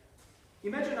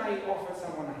 Imagine I offer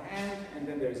someone a hand, and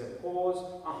then there's a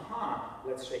pause. Aha,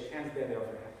 let's shake hands, then they offer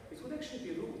a hand. It would actually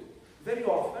be rude. Very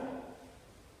often,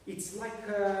 it's like,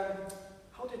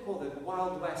 how how do you call it,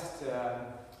 Wild West,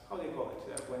 how do you call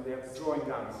it, when they're drawing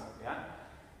guns, yeah?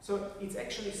 So it's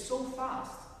actually so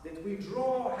fast that we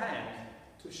draw our hand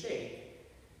to shake,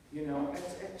 you know,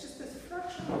 at just a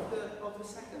fraction of the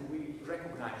second we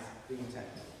recognize the intent.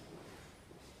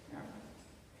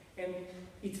 Yeah? And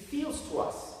it feels to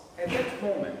us at that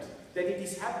moment that it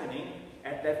is happening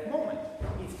at that moment.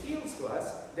 It feels to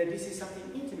us that this is something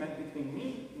intimate between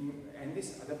me and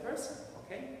this other person,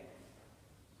 okay?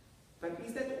 But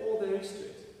is that all there is to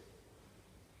it?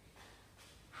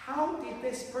 How did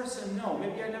this person know?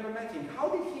 Maybe I never met him. How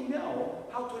did he know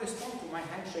how to respond to my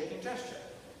handshaking gesture?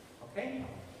 Okay?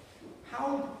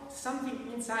 How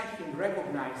something inside him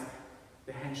recognized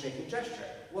the handshaking gesture?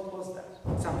 What was that?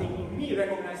 Something in me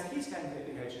recognized his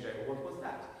handshaking gesture. What was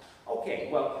that? Okay,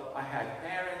 well, I had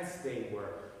parents. They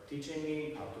were teaching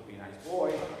me how to be a nice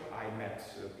boy. I met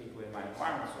people in my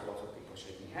environment, so lots of people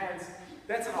shaking hands.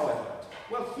 That's how I learned.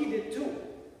 Well, he did too.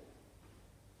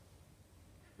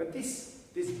 But this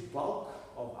bulk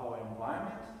of our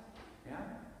environment, yeah,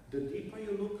 the deeper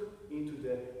you look into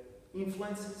the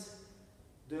influences,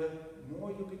 the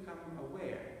more you become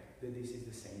aware that this is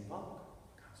the same bulk,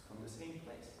 comes from the same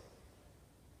place.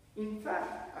 In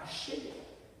fact,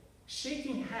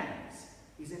 shaking hands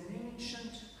is an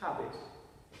ancient habit,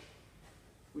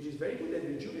 which is very good at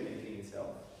rejuvenating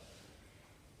itself.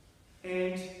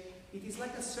 And it is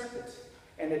like a circuit.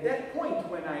 And at that point,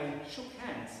 when I shook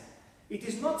hands, it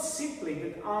is not simply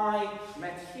that I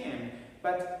met him,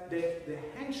 but the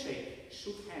handshake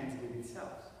shook hands with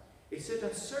itself. A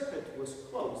certain circuit was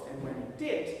closed, and when it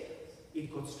did,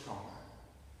 it got stronger.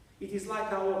 It is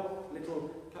like our little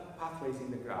pathways in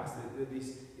the grass,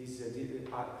 these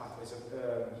pathways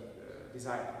of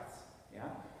desire paths. Yeah?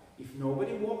 If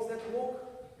nobody walks that walk,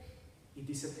 it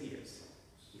disappears.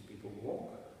 If people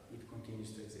walk, it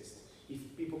continues to exist.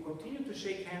 If people continue to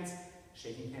shake hands,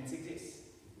 shaking hands exists.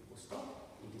 If people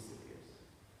stop, it disappears.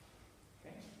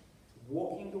 Okay?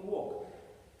 Walking the walk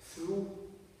through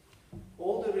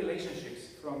all the relationships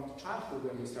from childhood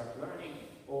when we start learning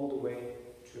all the way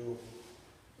to,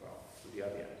 well, to the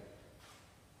other end.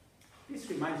 This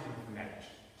reminds me of marriage.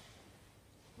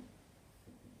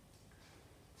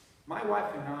 My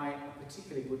wife and I are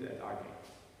particularly good at arguing.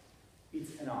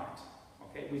 It's an art.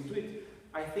 Okay? We do it.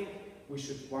 I think we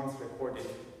should once record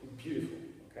it beautifully.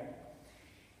 Okay?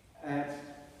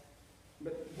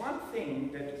 But one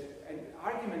thing that an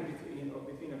argument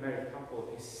between a married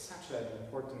couple is such an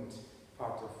important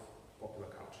part of popular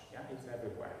culture. Yeah? It's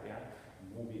everywhere. Yeah?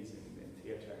 In movies and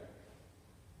theater.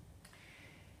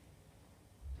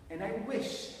 And I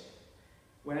wish,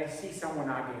 when I see someone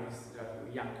arguing with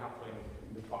a young couple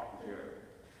in the park,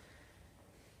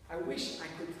 I wish I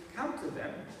could come to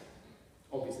them.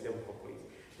 Obviously, they would call police.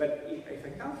 But if I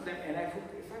come to them and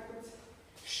if I could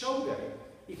show them,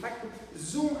 if I could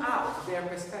zoom out their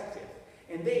perspective,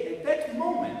 and they at that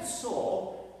moment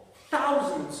saw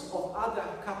thousands of other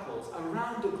couples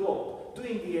around the globe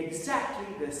doing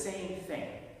exactly the same thing.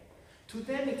 To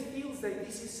them, it feels like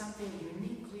this is something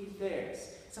uniquely theirs,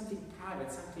 something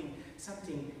private,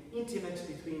 something intimate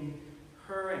between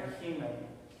her and him,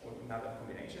 or in other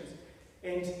combinations.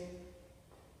 And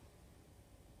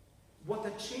what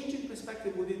a change in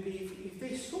perspective would it be if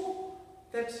they saw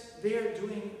that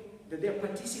they're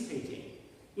participating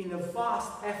in a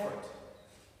vast effort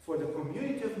for the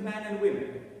community of men and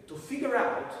women to figure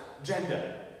out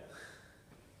gender.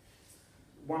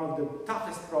 One of the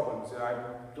toughest problems that I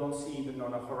don't see even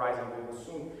on a horizon. We will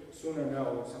sooner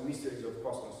know some mysteries of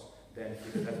cosmos than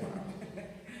figure that one out.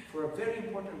 For a very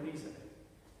important reason,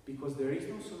 because there is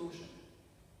no solution.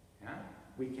 Yeah?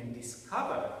 We can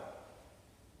discover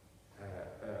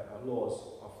laws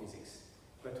of physics,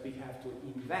 but we have to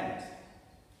invent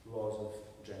laws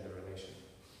of gender relation.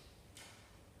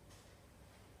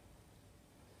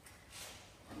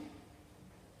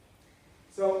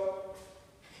 So,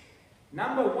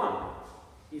 number one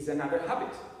is another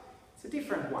habit. It's a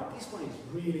different one. This one is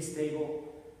really stable.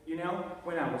 You know,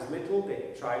 when I was little,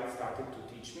 they started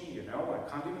to teach me, you know, I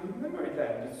can't even remember it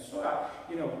then. It's so,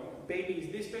 you know, baby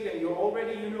is this big and you're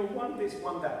already, you know, one this,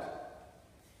 one that.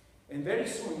 And very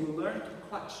soon you learn to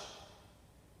clutch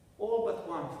all but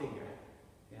one finger.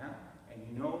 Yeah? And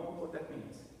you know what that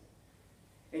means.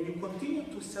 And you continue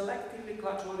to selectively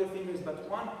clutch all the fingers but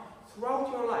one throughout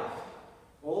your life,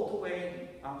 all the way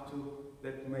up to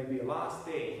that maybe last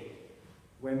day,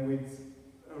 when with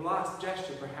a last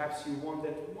gesture perhaps you want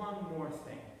that one more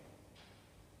thing.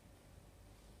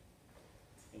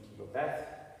 Thinking of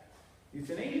that.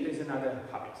 Euthanasia is another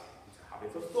habit. It's a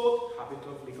habit of thought, habit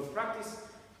of legal practice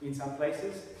in some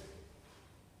places.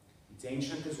 It's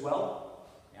ancient as well.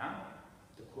 Yeah?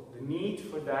 The need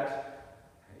for that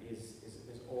is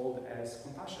as old as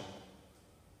compassion.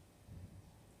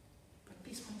 But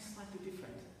this one is slightly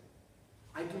different.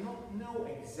 I do not know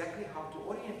exactly how to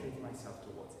orientate myself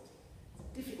towards it. It's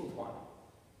a difficult one.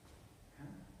 Yeah?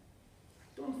 I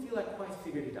don't feel I quite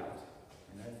figured it out.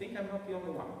 And I think I'm not the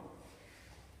only one.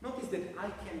 Notice that I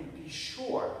can be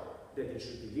sure that it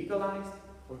should be legalized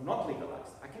or not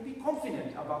legalized. I can be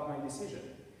confident about my decision.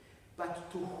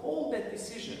 But to hold that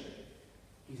decision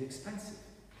is expensive.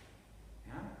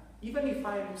 Yeah? Even if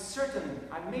I'm certain,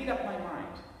 I've made up my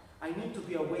mind, I need to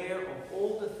be aware of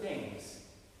all the things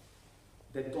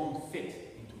that don't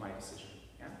fit into my decision.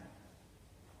 Yeah?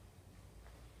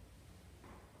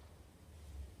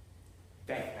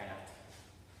 Death penalty.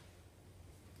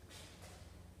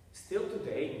 Still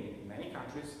today, many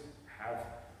countries have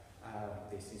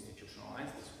this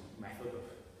institutionalized, this method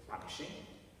of punishing.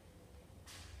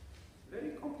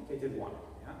 Very complicated one.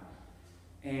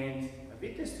 Yeah? And a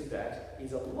witness to that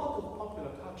is a lot of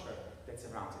popular culture that's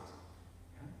around it.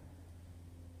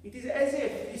 Yeah? It is as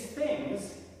if these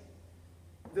things,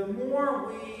 the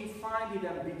more we find it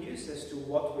ambiguous as to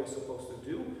what we're supposed to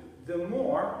do, the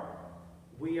more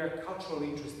we are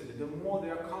culturally interested, the more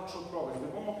there are cultural progress, the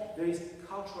more there is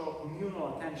cultural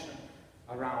communal attention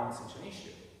around such an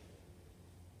issue.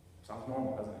 Sounds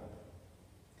normal, doesn't it?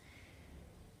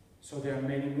 So there are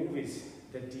many movies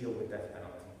that deal with death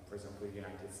penalty. For example, in the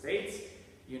United States,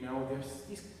 you know, there's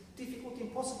these difficult,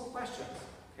 impossible questions.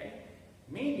 Okay?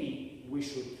 Maybe we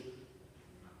should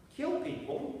kill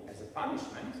people as a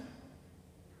punishment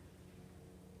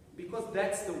because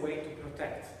that's the way to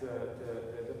protect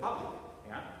the public.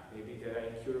 Yeah? Maybe they're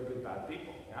incurably bad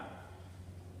people. Yeah?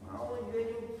 Well, then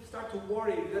you start to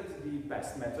worry that the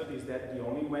best method is that the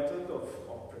only method of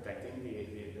protecting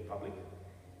the public.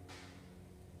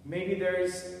 Maybe there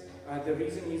is, the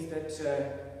reason is that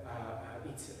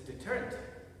it's a deterrent,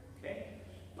 okay?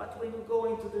 But when you go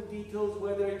into the details,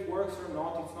 whether it works or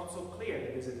not, it's not so clear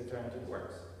that as a deterrent it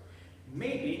works.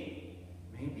 Maybe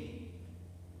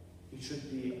it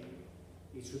should be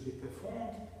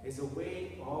performed as a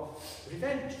way of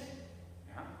revenge.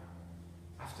 Yeah?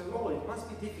 After all, it must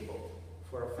be difficult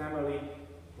for a family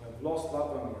who have lost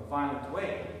loved one in a violent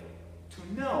way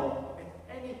to know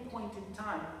at any point in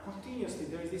time, continuously,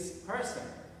 there is this person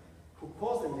who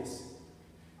caused them this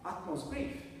utmost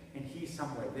grief, and he's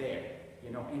somewhere there,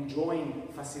 you know, enjoying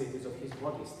facilities of his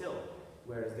body still,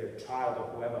 whereas their child or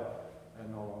whoever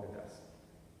no longer does.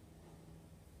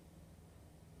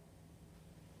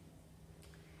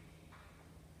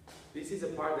 This is a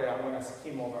part that I'm going to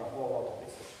skim over a whole lot of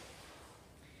this.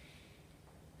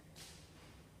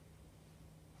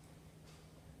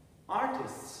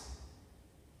 Artists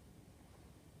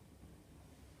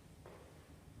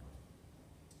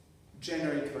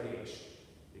generate variation,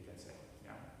 you can say.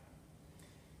 Yeah?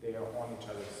 They are on each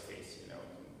other's case, you know.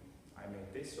 I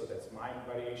made this, so that's my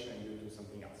variation, and you do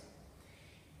something else.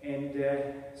 And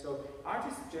so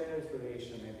artists generate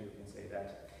variation, maybe you can say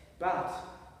that. But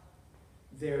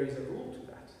there is a rule to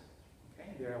that.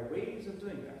 Okay? There are ways of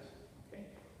doing that. Okay?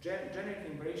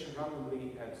 Generating variation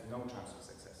randomly has no chance of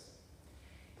success.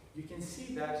 You can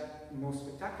see that most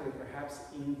spectacularly, perhaps,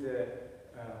 in the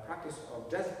practice of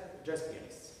jazz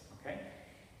pianists. Okay?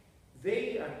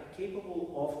 They are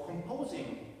capable of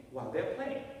composing while they're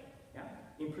playing. Yeah?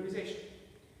 Improvisation.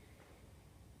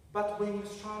 But when you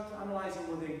start analyzing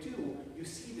what they do, you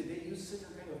see that they use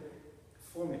certain kind of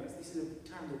formulas. This is a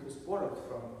term that was borrowed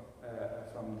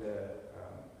from the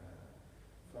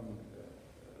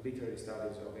literary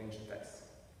studies of ancient texts.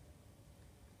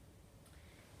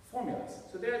 Formulas.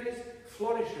 So there are these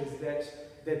flourishes that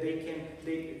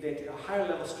higher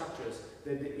level structures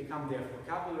that they become their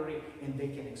vocabulary, and they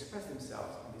can express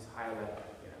themselves on this higher level.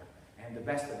 You know? And the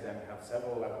best of them have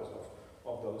several levels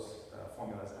of those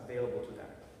formulas available to them.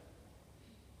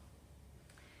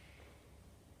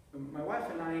 My wife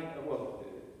and I,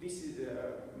 this is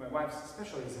my wife's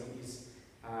specialism is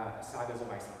sagas of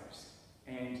Icelanders.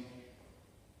 And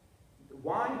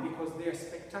why? Because they're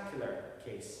spectacular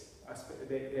case.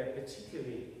 They're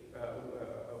particularly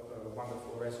a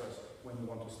wonderful resource when you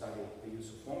want to study the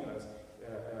use of formulas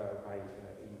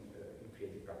in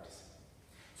creative practice.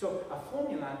 So a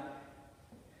formula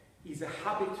is a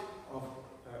habit of,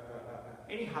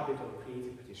 any habit of a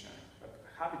creative practitioner,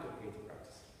 a habit of creative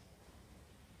practice.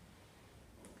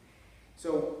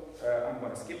 So I'm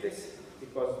going to skip this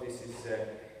because this is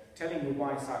telling you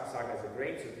why sagas are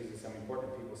great. So these are some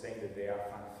important people saying that they are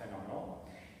phenomenal.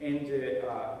 And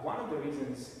one of the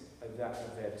reasons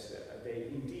that they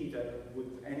indeed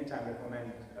would anytime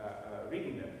recommend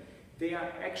reading them, they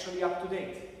are actually up to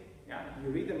date. Yeah? You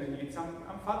read them and it's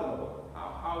unfathomable.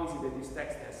 How is it that this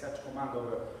text has such command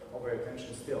over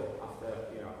attention still after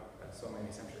so many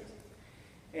centuries?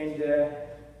 And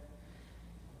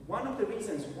one of the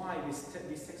reasons why these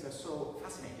texts are so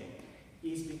fascinating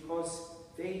is because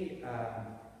they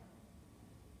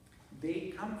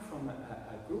come from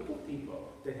a group of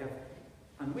people that have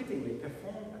unwittingly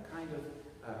performed a kind of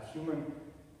human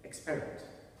experiment,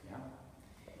 yeah,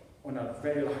 on a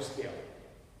very large scale.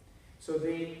 So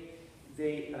the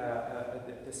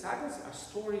sagas are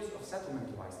stories of settlement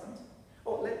of Iceland.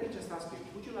 Oh, let me just ask you,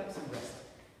 would you like some rest?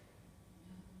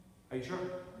 Are you sure?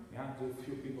 Yeah, a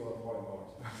few people are more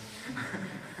involved.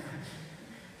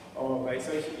 Oh, okay,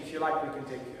 so if you like, we can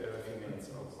take a few minutes,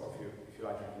 or if you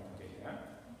like, I can continue, yeah?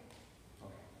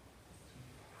 Okay.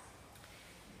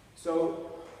 So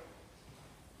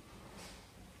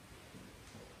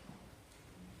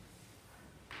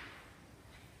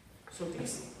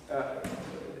this, a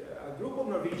group of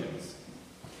Norwegians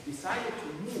decided to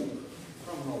move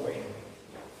from Norway.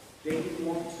 They didn't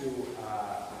want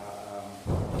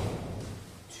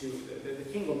the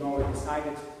king of Norway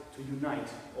decided to unite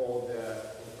all the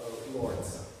lords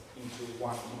into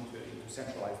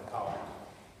centralized power.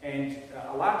 And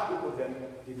a large group of them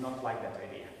did not like that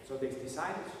idea. So they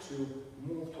decided to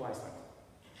move to Iceland.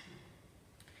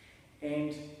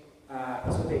 And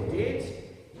so they did,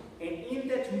 and in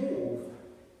that move,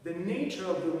 the nature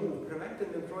of the move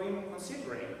prevented them from even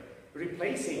considering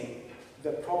replacing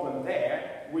the problem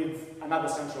there with another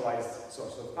centralized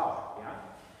source of power. Yeah?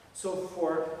 So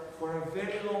for a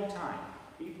very long time,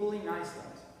 people in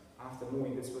Iceland, after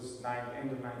moving, this was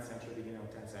end of 9th century, beginning of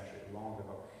 10th century, long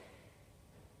ago,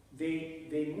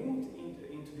 they moved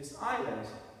into this island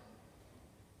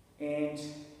and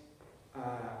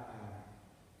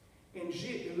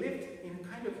lived in a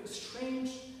kind of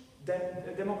strange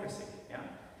democracy. Yeah?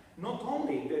 Not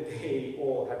only that they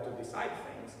all had to decide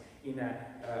things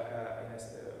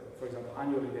for example,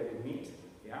 annually they would meet,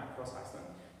 yeah, across Iceland.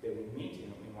 They would meet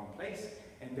in one place,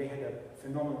 and they had a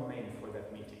phenomenal name for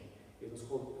that meeting. It was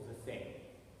called the Thing.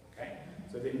 Okay,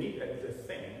 so they meet at the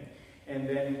Thing, and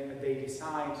then they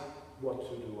decide what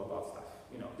to do about stuff.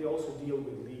 They also deal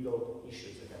with legal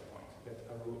issues at that point that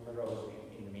arose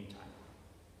in the meantime.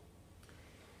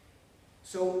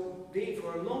 So they,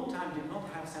 for a long time, did not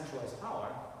have centralized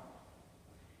power,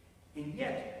 and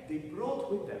yet they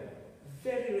brought with them a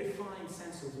very refined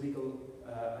sense of legal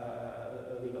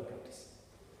practice.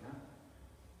 Yeah?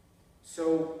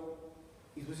 So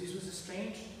this was a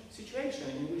strange situation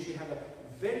in which you have a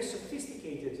very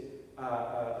sophisticated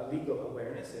legal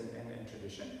awareness and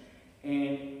tradition,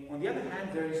 and on the other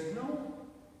hand, there is no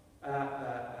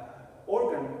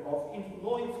organ of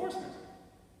law enforcement.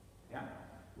 Yeah?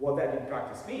 What that in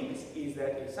practice means is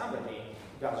that if somebody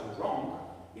does you wrong,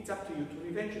 it's up to you to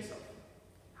revenge yourself.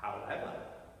 However,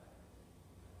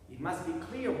 it must be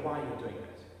clear why you're doing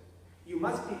that. You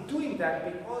must be doing that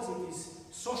because it is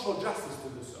social justice to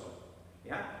do so.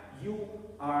 Yeah? You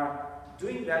are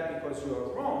doing that because you are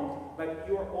wrong, but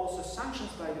you are also sanctioned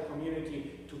by the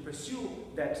community to pursue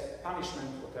that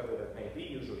punishment, whatever that may be,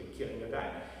 usually killing a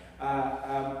guy,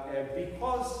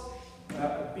 because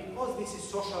this is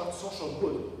social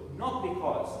good, not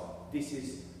because this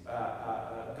is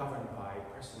governed by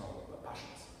personal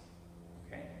passions.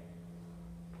 Okay?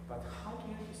 But how do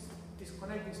you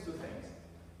disconnect these two things?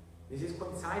 This is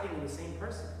coinciding in the same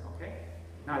person. Okay?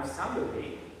 Now, if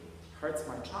somebody hurts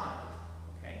my child,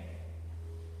 okay,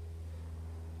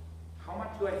 how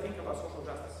much do I think about social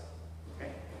justice?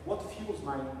 Okay? What fuels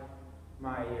my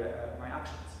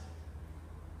actions?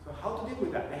 So how to deal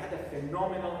with that? They had a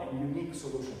phenomenal and unique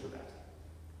solution to that.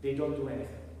 They don't do anything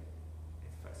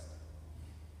at first.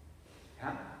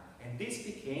 Yeah? And this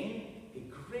became a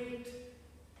great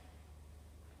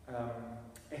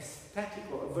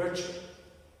aesthetical virtue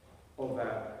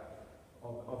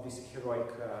of this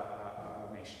heroic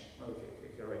nation,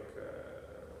 heroic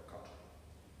culture.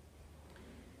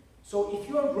 So if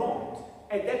you are wronged,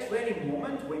 at that very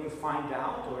moment when you find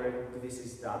out or this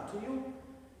is done to you,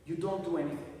 you don't do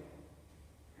anything.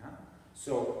 Yeah?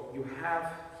 So you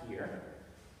have here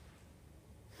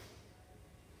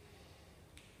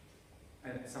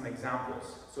some examples.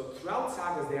 So throughout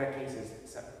sagas there are cases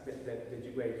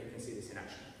where you can see this in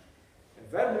action.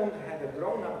 Vermund had a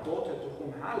grown-up daughter to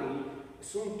whom Hali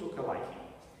soon took a liking.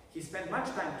 He spent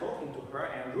much time talking to her,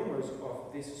 and rumors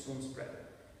of this soon spread.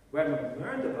 Vermund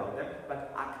learned about them,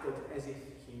 but acted as if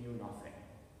he knew nothing.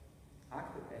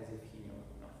 Acted as if he knew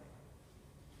nothing.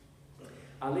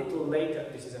 A little later,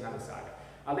 this is another saga,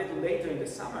 a little later in the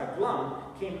summer, Glum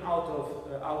came out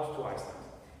to Iceland,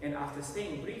 and after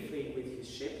staying briefly with his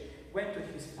ship, went to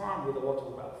his farm with a lot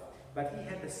of wealth. but he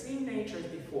had the same nature as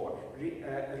before,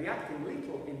 reacting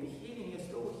little and behaving as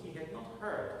though he had not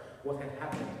heard what had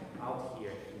happened out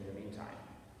here in the meantime.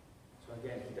 So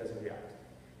again, he doesn't react.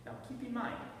 Now keep in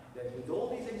mind that with all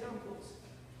these examples,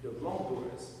 the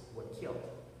wrongdoers were killed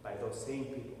by those same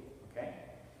people, okay?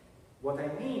 What I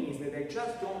mean is that they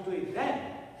just don't do it then,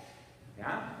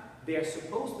 yeah? They are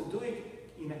supposed to do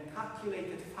it in a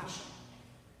calculated fashion.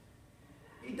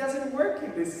 It doesn't work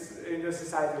in a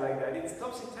society like that. It's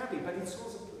topsy-turvy, but it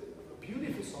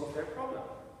beautifully solves their problem,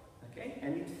 okay?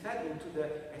 And it fed into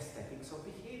the aesthetics of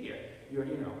behavior.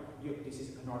 This is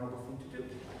an honorable thing to do,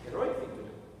 a heroic thing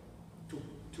to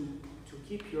do, to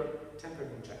keep your temper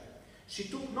in check. She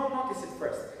took no notice at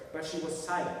first, but she was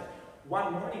silent.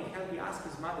 One morning, Helgi asked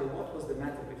his mother what was the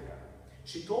matter with her.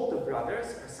 She told the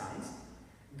brothers, her sons,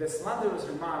 the slanderous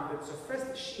remark that so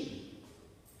first she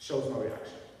shows no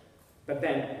reaction. But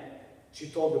then she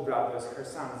told the brothers, her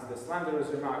sons, the slanderous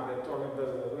remark that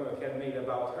Torben had made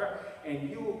about her, and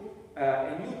you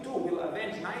too will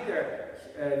avenge neither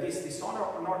this dishonor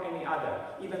nor any other,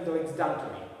 even though it's done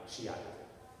to me, she added.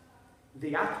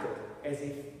 They acted as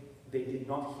if they did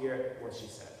not hear what she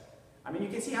said. I mean, you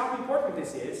can see how important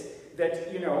this is, that,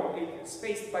 it's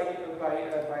spaced by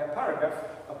a paragraph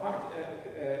apart.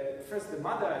 First the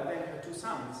mother and then her two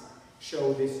sons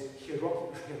show this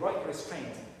heroic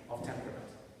restraint of temperament.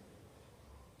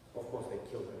 Of course, they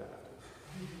killed her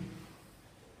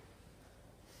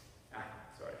after.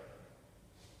 Sorry.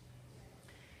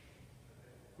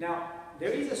 Now,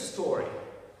 there is a story,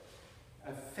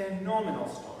 a phenomenal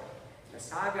story, the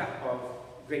saga of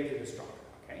Greatly the Strong,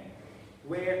 okay?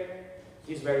 Where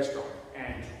he's very strong,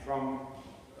 and from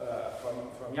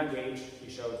young age he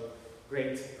showed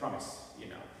great promise,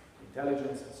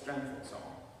 intelligence and strength and so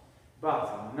on,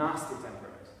 but a nasty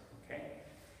temperament, okay?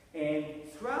 And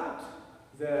throughout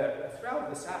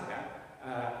the saga,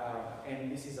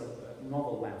 and this is a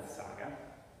novel-length saga,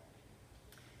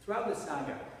 throughout the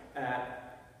saga,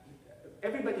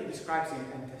 everybody describes him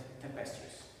as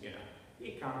tempestuous,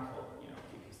 he can't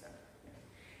keep his temper.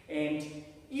 And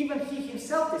even he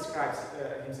himself describes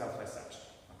himself as such,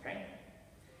 okay?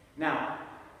 Now,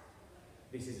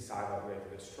 this is a saga of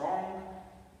Greatly the Strong.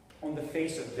 On the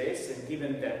face of this, and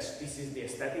given that this is the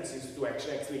aesthetics, is to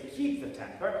actually keep the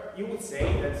temper, you would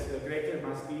say that Greatly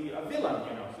must be a villain,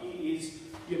 he is,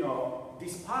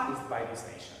 despised by this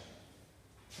nation.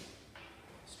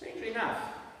 Strangely enough,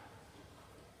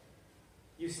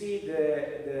 you see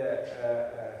the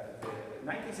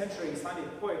 19th century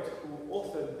Icelandic poet who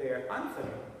authored their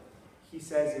anthem, he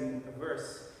says in a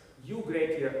verse, "You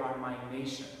greater are my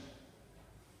nation."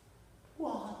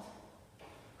 What?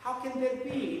 How can that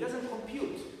be? It doesn't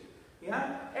compute.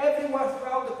 Yeah? Everywhere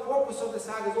throughout the corpus of the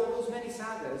sagas, all those many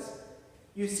sagas,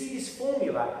 you see this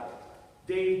formula.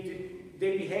 They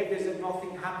behaved as if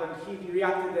nothing happened, he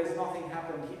reacted as nothing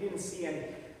happened, he didn't see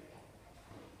anything.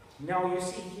 Now you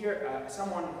see here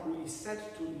someone who is said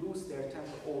to lose their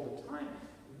temper all the time.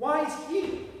 Why is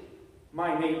he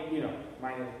my name?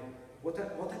 What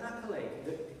an accolade!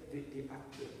 The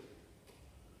actor.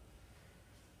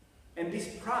 And this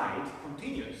pride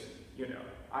continues.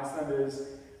 Icelanders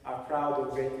are proud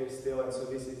of Greatly still, and so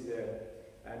this is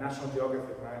a National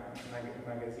Geographic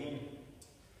magazine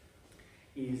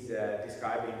is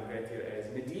describing Greatly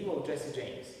as medieval Jesse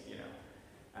James.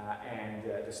 And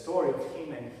the story of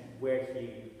him and where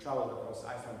he traveled across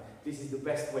Iceland. This is the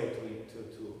best way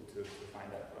to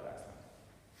find out about Iceland.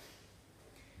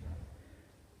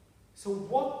 So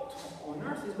what on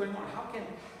earth is going on? How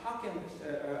can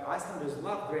Icelanders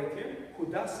love Greatly who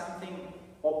does something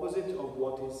opposite of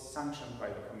what is sanctioned by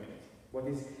the community?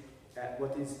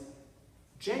 What is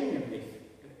genuinely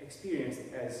experienced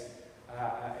as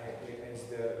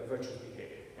the virtuous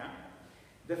behavior? Yeah?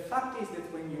 The fact is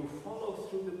that when you follow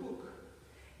through the book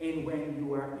and when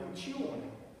you are in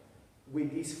tune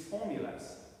with these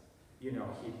formulas, he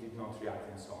did not react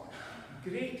and so on.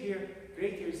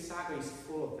 Greatly saga is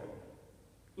full of them.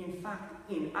 In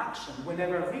fact, in action,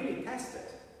 whenever really tested,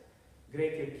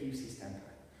 Greatly keeps his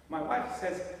temper. My wife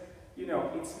says,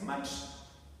 it's much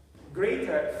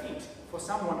greater feat for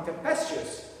someone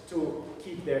tempestuous to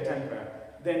keep their temper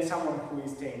than someone who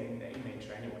is tame in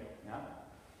nature anyway. Yeah?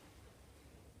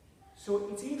 So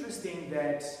it's interesting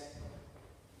that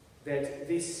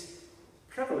this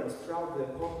prevalence throughout the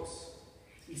corpus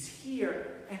is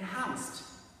here enhanced.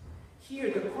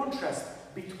 Here the contrast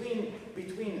between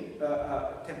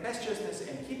tempestuousness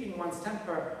and keeping one's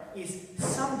temper is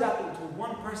summed up into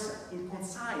one person,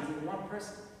 concise in one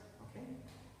person. Okay?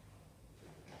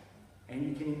 And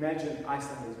you can imagine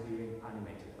Icelanders being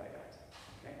animated by that.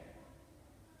 Okay?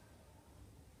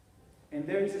 And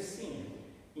there is a scene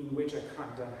in which I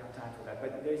don't have time for that,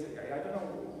 but there's I don't know,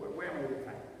 where am I with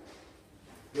time?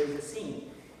 There's a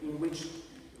scene in which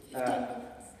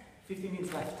 15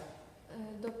 minutes left.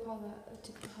 Do pola,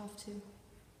 to half two.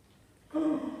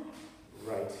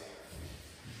 Right.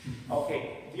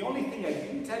 Okay, the only thing I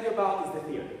didn't tell you about is the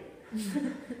theory.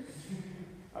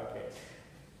 Okay.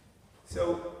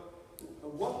 So,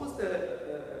 what was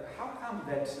the, how come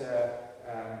that,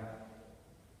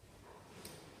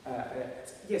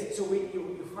 yes, so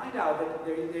you find out that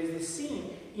there's this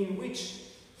scene in which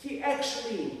he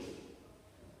actually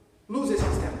loses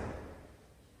his temper.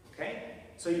 Okay?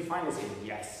 So you finally say,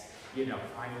 yes, you know,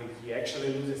 finally he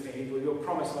actually loses the temper. It was your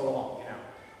promise all along, you know.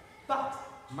 But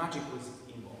magic was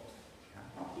involved.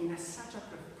 Yeah? In such a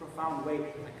profound way,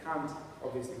 I can't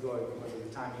obviously go because of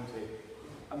the time into it.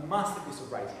 A masterpiece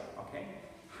of writing, okay?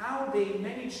 How they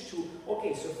managed to,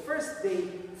 okay, so first they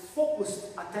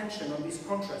focused attention on this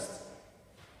contrast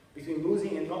between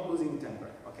losing and not losing temper,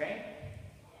 okay?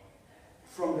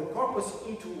 From the corpus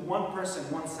into one person,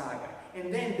 one saga.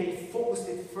 And then they focused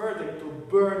it further to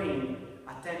burning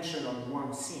attention on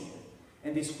one scene.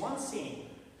 And this one scene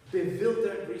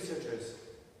bewildered researchers,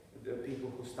 the people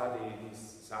who study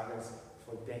these sagas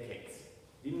for decades.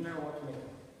 Didn't know what to make of it.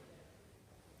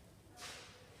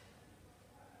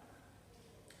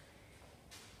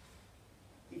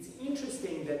 It's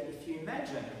interesting that if you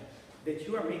imagine that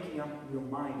you are making up your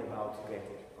mind about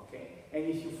Gretel, okay? And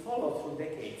if you follow through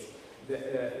decades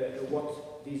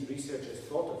what these researchers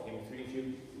thought of him, if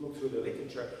you look through the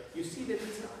literature, you see that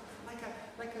it's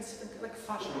like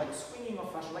fashion, like swinging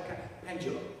of fashion, like a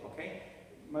pendulum, okay?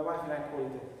 My wife and I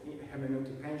call it a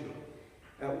hermeneutic pendulum,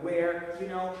 where, you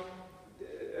know,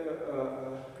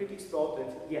 critics thought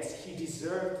that, yes, he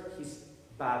deserved his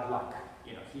bad luck.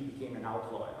 You know, he became an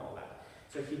outlaw and all that.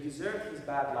 So he deserved his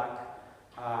bad luck,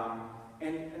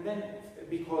 and then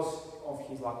because of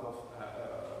his lack of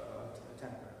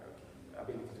temper,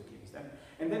 ability to keep his temper.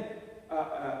 And then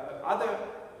other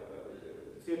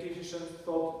theoreticians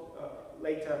thought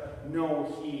later, no,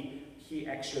 he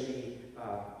actually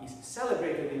is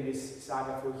celebrated in this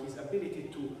saga for his ability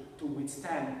to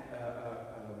withstand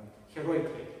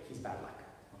heroically his bad luck.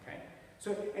 Okay,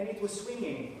 so and it was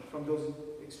swinging from those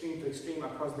extreme to extreme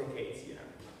across decades, you know.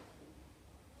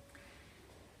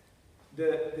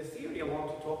 The theory I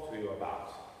want to talk to you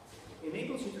about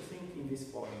enables you to think in this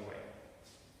following way.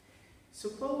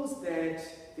 Suppose that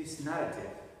this narrative,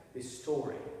 this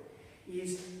story,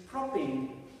 is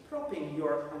propping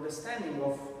your understanding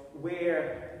of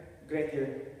where Gretel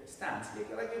stands.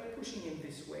 Like you're pushing him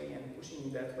this way and pushing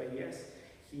him that way. Yes,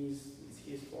 it's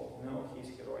his fault. No, he's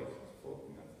heroic. His fault.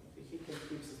 No, he can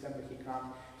keep his temper. He can't.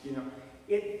 You know,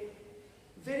 it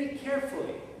very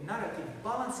carefully narrative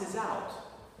balances out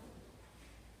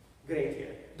Gretel.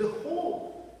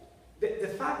 The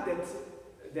fact that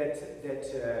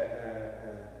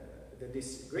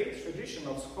this great tradition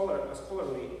of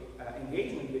scholarly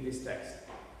engagement with this text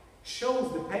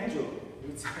shows the pendulum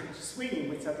swinging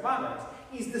with such violence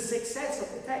is the success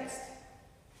of the text.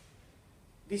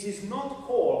 This is not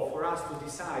call for us to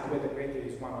decide whether Gretel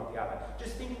is one or the other.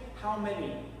 Just think how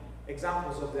many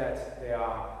examples of that there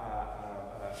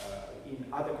are in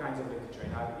other kinds of literature,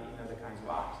 in other kinds of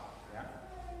art. Yeah?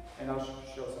 And I'll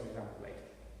show some examples later.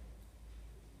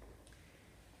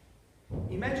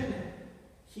 Imagine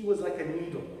he was like a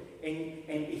needle, and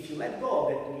if you let go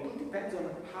of that needle, depends on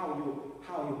how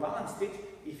you balanced it.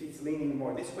 If it's leaning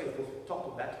more this way, it will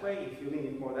topple that way. If you lean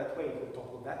it more that way, it will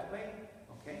topple that way.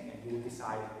 Okay, and you will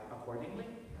decide accordingly.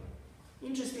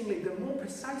 Interestingly, the more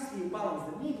precisely you balance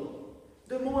the needle,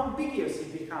 the more ambiguous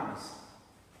it becomes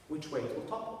which way it will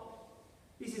topple.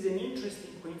 This is an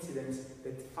interesting coincidence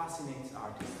that fascinates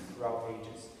artists throughout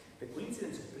ages. The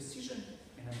coincidence of precision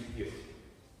and ambiguity.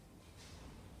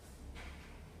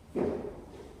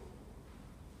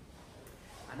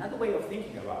 Another way of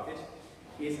thinking about it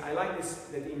is, I like this,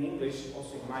 that in English,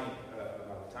 also in my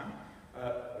tongue,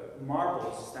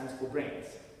 marbles stands for brains.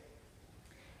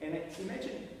 And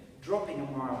imagine dropping a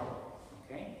marble,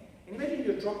 okay? And imagine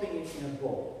you're dropping it in a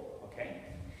bowl, okay?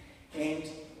 And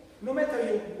no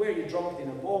matter where you drop it in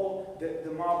a bowl,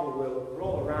 the marble will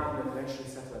roll around and eventually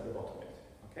settle at the bottom of it,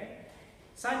 okay?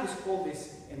 Scientists call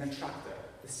this an attractor.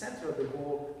 The center of the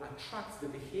bowl attracts the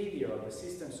behavior of the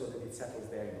system so that it settles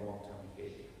there in the long-term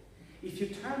behavior. If you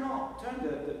turn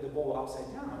the bowl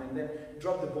upside down and then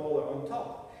drop the bowler on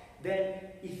top, then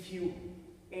if you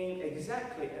aim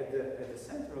exactly at the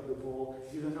center of the bowl,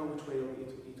 you don't know which way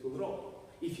it will roll.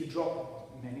 If you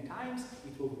drop many times,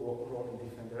 it will roll in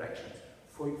different directions.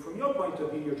 From your point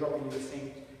of view, you're dropping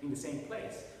in the same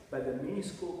place, but the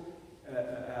minuscule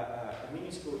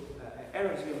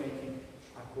errors you're making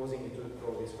are causing you to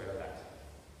go this way or that.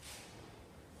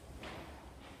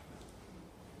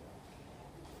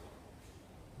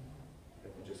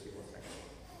 Let me just see 1 second.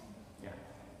 Yeah.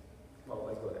 Well,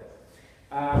 let's go there.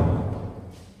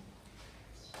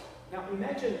 Now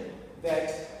imagine that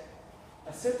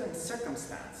a certain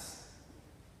circumstance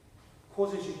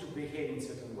causes you to behave in a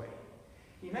certain way.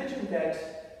 Imagine that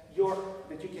you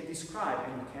can describe,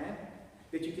 and you can,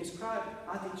 that you can describe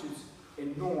attitudes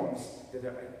and norms that are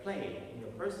at play in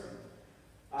your person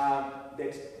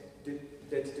that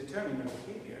determine your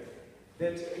behavior,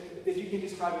 that you can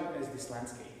describe it as this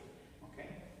landscape. Okay?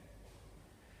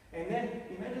 And then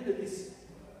imagine that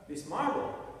this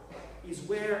marble is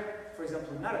where, for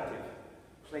example, narrative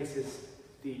places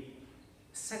the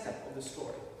setup of the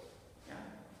story. Yeah?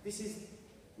 This is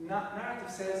narrative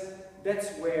says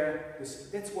that's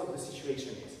what the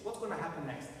situation is. What's going to happen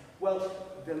next? Well,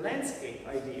 the landscape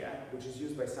idea, which is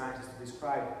used by scientists to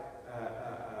describe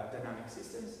dynamic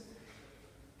systems,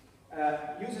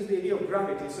 uses the idea of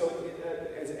gravity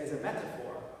as a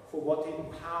metaphor for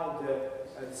how the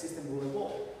system will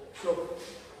evolve. So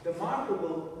the marble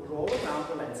will roll around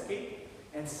the landscape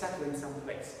and settle in some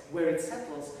place. Where it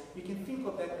settles, you can think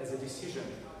of that as a decision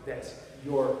that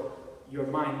your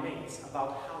mind makes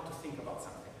about how to think about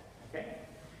something. Okay?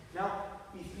 Now,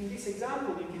 in this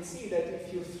example, you can see that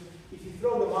if you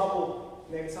throw the marble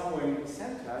somewhere in the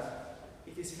center,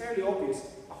 it is fairly obvious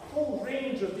a whole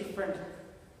range of different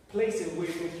places where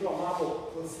you throw a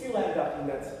marble will still end up in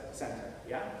that center.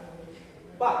 Yeah?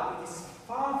 But it is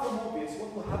far from obvious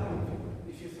what will happen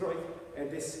if you throw it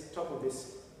at this top of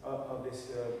this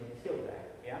hill there.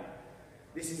 Yeah?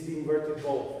 This is the inverted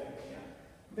ball thing. Yeah?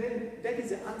 Then that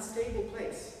is an unstable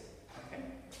place. Okay?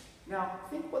 Now,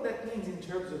 think what that means in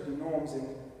terms of the norms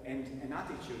and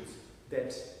attitudes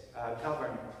that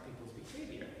govern people's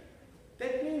behavior.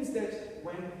 That means that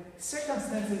when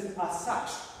circumstances are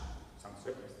such, some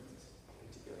circumstances,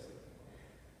 particularly,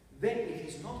 then it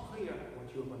is not clear what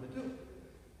you're going to do.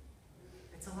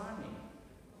 It's alarming.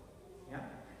 Yeah?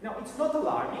 Now, it's not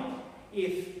alarming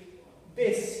if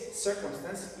this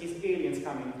circumstance is aliens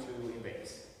coming to invade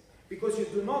us, because you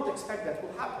do not expect that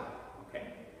will happen.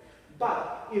 Okay?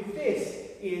 But if this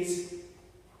is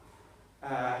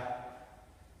a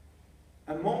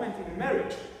moment in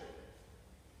marriage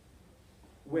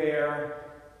where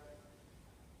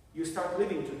you start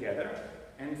living together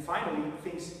and finally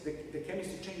the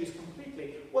chemistry changes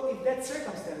completely, what if that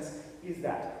circumstance is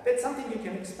that? That's something you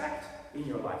can expect in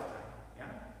your lifetime. Yeah?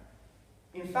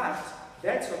 In fact,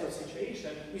 that sort of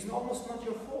situation is almost not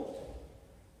your fault.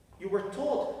 You were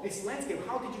taught this landscape.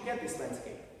 How did you get this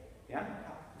landscape? Yeah?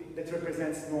 That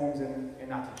represents norms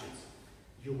and attitudes.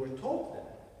 You were taught them.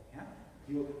 Yeah?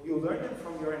 You learn them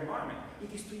from your environment.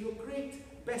 It is to your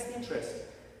great best interest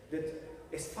that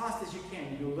as fast as you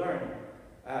can, you learn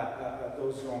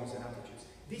those norms and attitudes.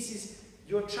 This is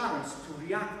your chance to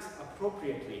react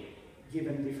appropriately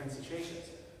given different situations.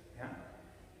 Yeah?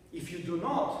 If you do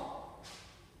not,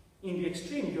 in the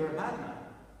extreme, you're a madman,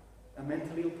 a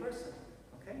mentally ill person.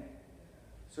 Okay?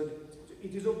 So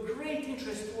it is of great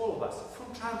interest to all of us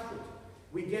from childhood.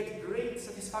 We get great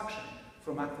satisfaction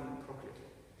from acting appropriately.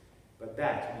 But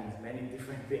that means many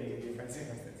different things in different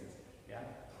circumstances. Yeah?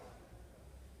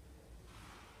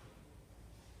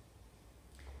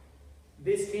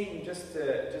 This came just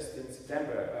in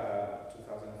September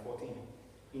 2014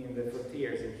 in the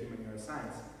Frontiers in Human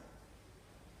Neuroscience.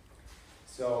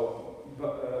 So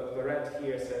Barrett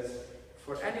here says,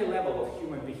 for any level of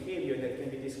human behavior that can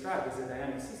be described as a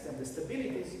dynamic system, the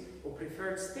stabilities or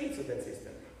preferred states of that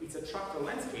system, its attractor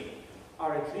landscape,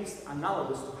 are at least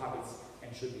analogous to habits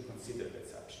and should be considered as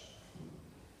such.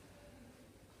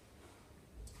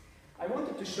 I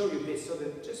wanted to show you this so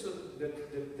that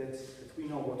that we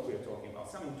know what we are talking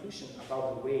about, some intuition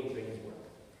about the way brains work.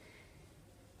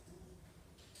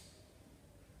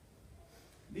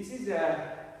 This is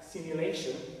a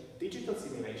simulation, digital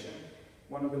simulation,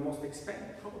 one of the most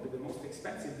expensive, probably the most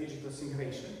expensive digital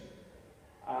simulation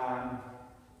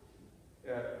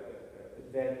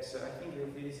that I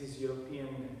think this is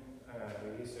European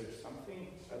research something,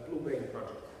 a Blue Brain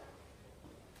project,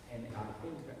 and I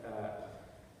think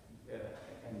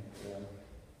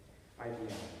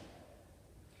IBM.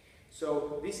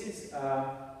 So this is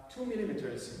 2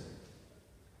 millimeters,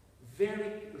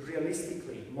 very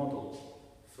realistically modeled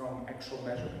from actual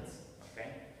measurements,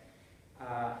 okay?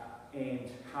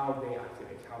 And how they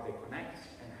activate, how they connect,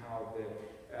 and how the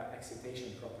excitation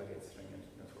propagates through the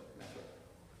network.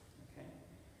 Okay?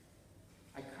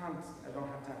 I don't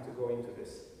have time to go into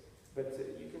this, but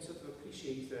you can sort of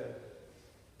appreciate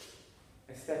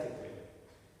aesthetically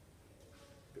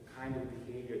the kind of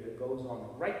behavior that goes on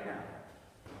right now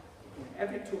in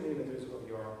every 2 millimeters of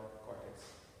your cortex.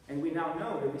 And we now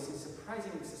know that this is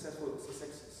surprisingly successful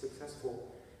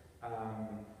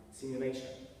simulation.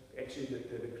 Actually,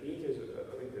 the creators of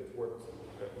it that worked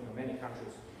in many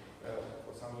countries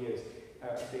for some years,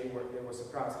 they were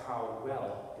surprised how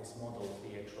well this models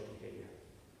the actual behavior.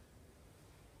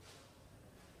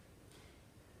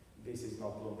 This is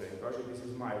not Bloomberg project, this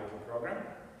is my little program.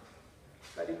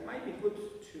 But it might be good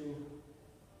to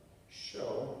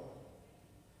show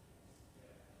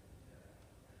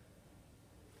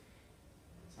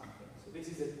something. So this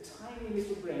is a tiny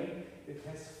little brain that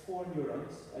has 4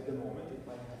 neurons at the moment. It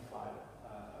might have 5.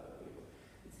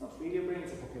 It's not really a brain,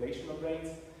 it's a population of brains,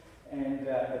 and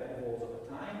that evolves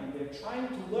over time. And they're trying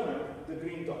to learn the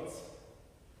green dots.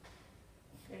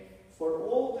 Okay? For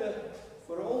all the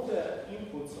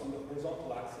inputs on the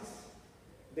horizontal axis,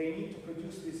 they need to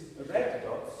produce these red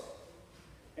dots,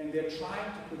 and they're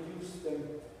trying to produce them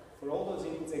for all those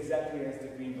inputs exactly as the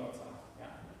green dots are.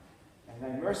 Yeah? And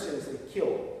I mercilessly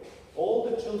kill all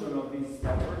the children of these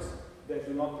networks that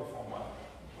do not perform well.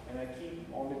 And I keep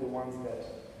only the ones that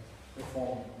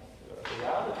perform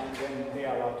well, and then they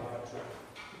are allowed to have truth.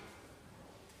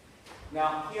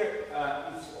 Now here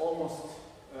it's almost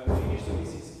finished, so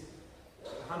this is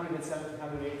 170th,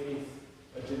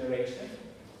 180th generation.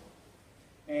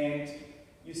 And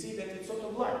you see that it's sort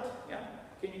of learned, yeah?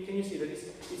 Can you see that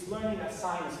it's learning a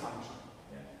sinus function?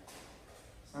 Yeah?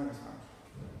 Sinus function.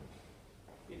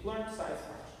 It learned sinus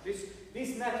function.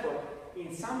 This network,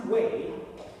 in some way,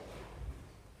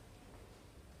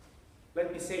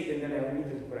 let me say it and then I will need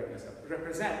to correct myself,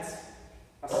 represents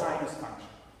a sinus function.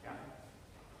 Yeah?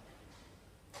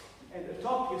 At the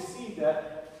top you see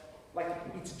that, like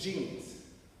its genes,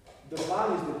 the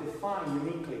values that define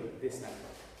uniquely this network.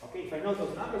 Okay, if I know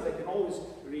those numbers, I can always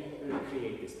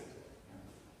recreate this network.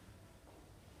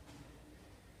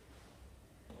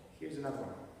 Here's another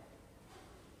one.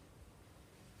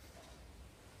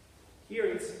 Here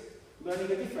it's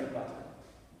learning a different pattern.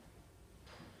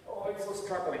 Oh, it's so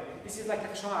struggling. This is like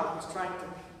a child who's trying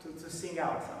to sing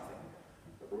out something.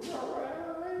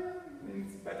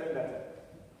 It's better and better.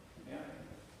 Yeah.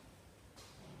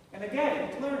 And again,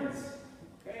 it learns.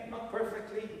 Okay, not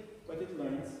perfectly, but it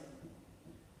learns.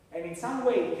 And in some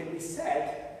way it can be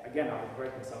said, again I will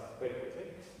correct myself very quickly,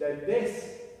 that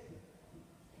this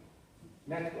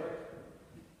network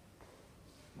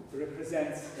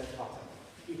represents that pattern.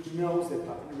 It knows that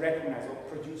pattern, it recognizes or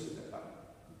produces that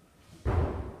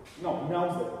pattern. No,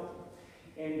 knows that pattern.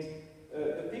 And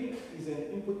the pink is an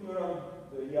input neuron,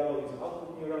 the yellow is an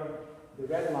output neuron, the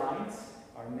red lines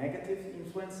are negative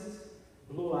influences,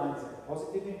 blue lines are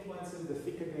positive influences, the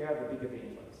thicker they are, the bigger the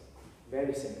influence.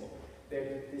 Very simple.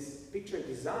 This picture is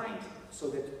designed so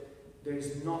that there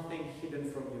is nothing hidden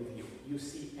from your view. You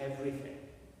see everything.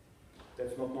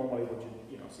 That's not normally what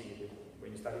you see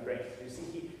when you study brains. You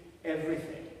see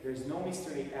everything. There is no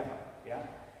mystery ever. Yeah?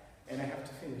 And I have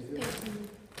to finish this.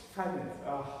 5 minutes.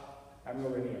 Oh, I'm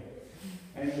nowhere near.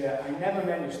 And I never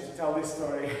managed to tell this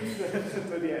story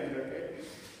to the end. Okay.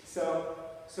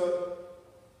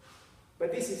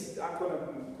 But this is, I'm going to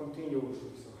continue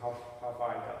how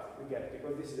far I get,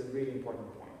 because this is a really important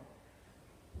point.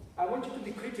 I want you to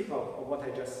be critical of what I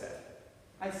just said.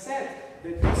 I said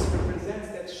that this represents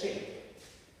that shape.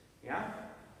 Yeah?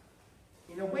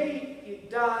 In a way,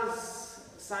 it does,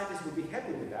 scientists would be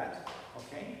happy with that,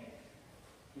 okay?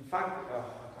 In fact, I can't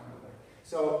remember.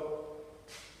 So,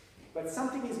 but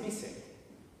something is missing.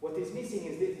 What is missing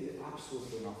is this is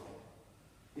absolutely nothing.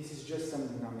 This is just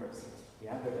some numbers.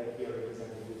 Yeah, that I here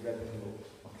represented with red and blue.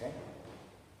 Okay?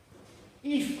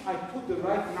 If I put the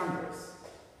right numbers,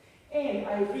 and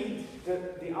I read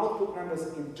the output numbers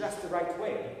in just the right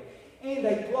way, and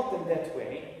I plot them that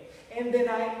way, and then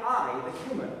I, the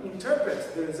human,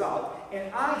 interpret the result,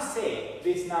 and I say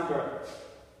this number,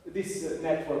 this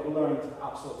network learned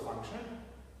absolute function,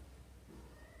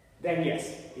 then yes,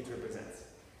 it represents.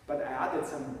 But I added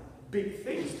some big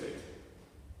things to it.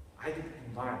 I did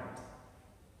environment.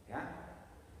 Yeah?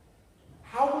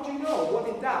 How would you know what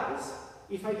it does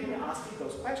if I didn't ask it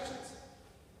those questions?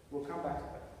 We'll come back to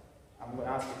that. I'm going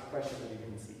to ask you a question that you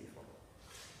didn't see before.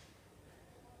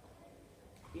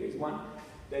 Here's one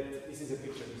that, this is a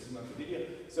picture, this is not a video.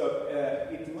 So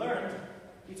it learned,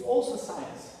 it's also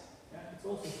science. Yeah? It's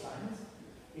also science.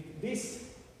 This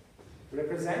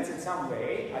represents in some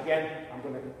way, again, I'm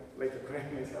going to later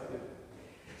correct myself,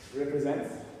 it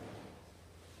represents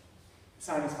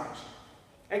sinus function.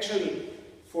 Actually,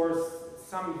 for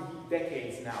some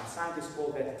decades now, scientists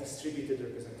call that distributed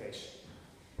representation.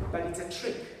 But it's a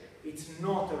trick. It's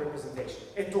not a representation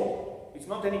at all. It's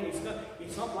not any.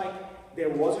 It's not like there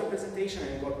was representation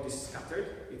and it got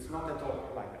scattered. It's not at all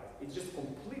like that. It's just a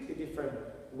completely different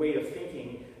way of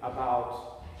thinking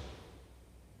about.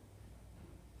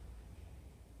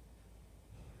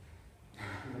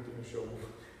 I'm not even sure.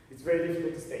 It's very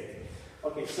difficult to state.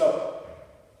 Okay, so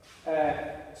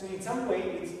in some way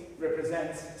it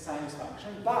represents sinus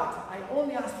function, but I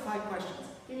only asked 5 questions.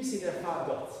 Can you see there are 5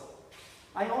 dots?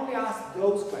 I only asked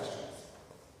those questions.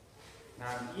 Now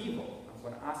I'm evil. I'm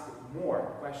going to ask it more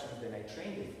questions than I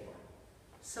trained it for.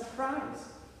 Surprise!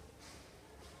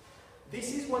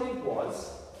 This is what it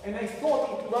was, and I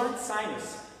thought it learned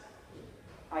sinus.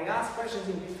 I asked questions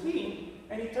in between,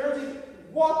 and it turns out,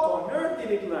 what on earth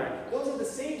did it learn? Those are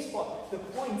the same spot. The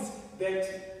points that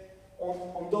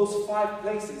on those 5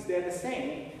 places, they're the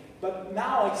same, but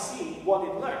now I see what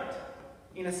it learned.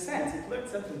 In a sense, it learned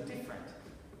something different.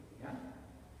 Yeah?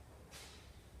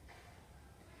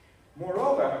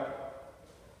 Moreover,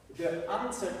 the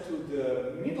answer to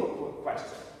the middle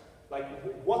question, like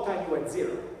what are you at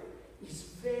 0, is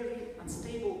very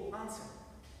unstable answer.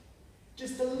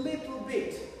 Just a little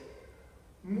bit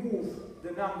move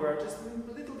the number, just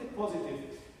a little bit positive,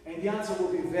 and the answer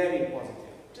will be very positive.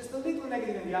 Just a little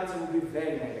negative, and the answer will be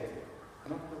very negative.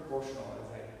 Not proportional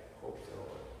as I hoped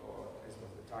or as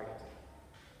was the target.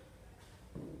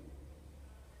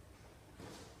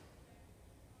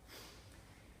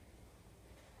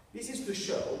 This is to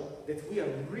show that we are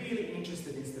really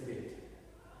interested in stability,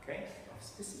 okay, of a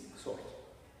specific sort.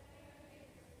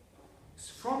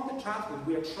 From the childhood,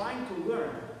 we are trying to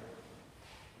learn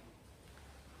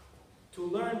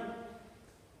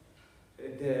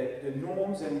the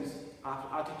norms and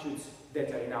attitudes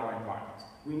that are in our environment.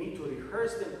 We need to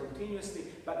rehearse them continuously,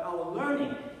 but our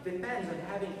learning depends on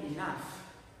having enough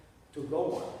to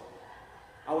go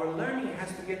on. Our learning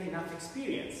has to get enough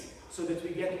experience so that we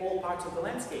get all parts of the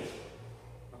landscape.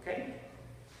 Okay?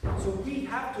 So we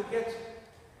have to get,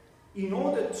 in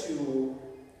order to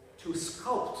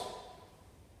sculpt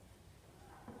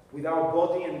with our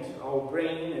body and our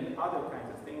brain and other kinds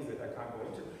of things that I can't go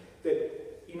into, that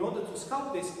in order to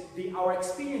sculpt this, our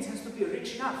experience has to be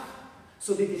rich enough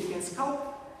so that it can sculpt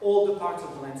all the parts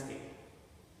of the landscape.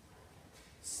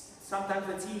 Sometimes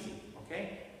that's easy,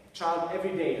 okay? Child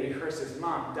every day rehearses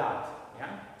mom, dad,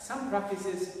 yeah? Some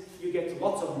practices, you get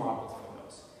lots of marbles from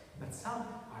those, but some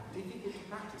are difficult to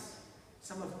practice.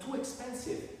 Some are too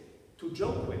expensive to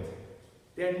joke with.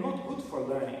 They're not good for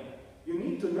learning. You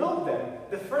need to know them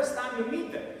the first time you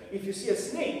meet them. If you see a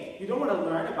snake, you don't want to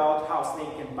learn about how a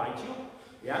snake can bite you.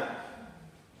 Yeah?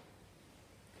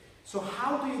 So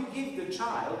how do you give the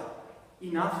child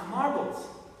enough marbles?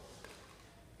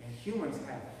 And humans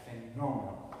have a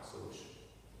phenomenal solution.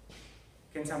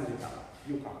 Can somebody tell?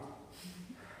 You can't.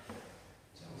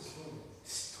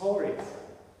 Stories.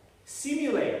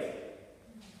 Simulate.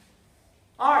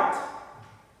 Art.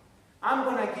 I'm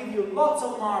going to give you lots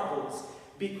of marbles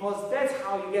because that's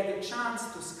how you get a chance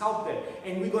to sculpt them.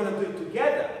 And we're going to do it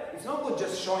together. It's not good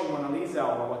just showing Mona Lisa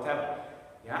or whatever.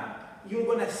 Yeah? You're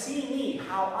going to see me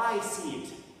how I see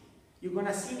it. You're going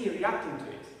to see me reacting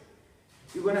to it.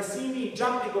 You're going to see me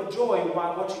jumping of joy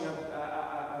while watching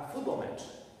a football match.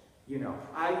 You know,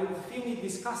 I will feel me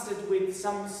disgusted with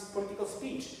some political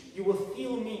speech. You will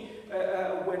feel me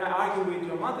when I argue with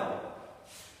your mother.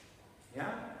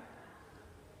 Yeah?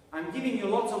 I'm giving you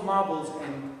lots of marbles,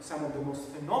 and some of the most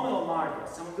phenomenal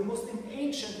marbles, some of the most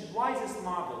ancient, wisest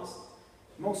marbles,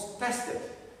 most tested,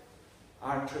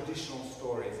 are traditional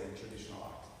stories and traditional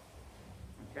art.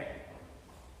 Okay?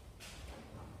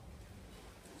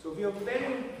 So we are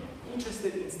very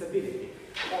interested in stability.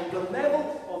 On the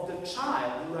level of the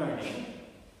child learning,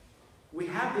 we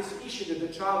have this issue that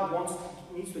the child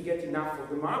needs to get enough of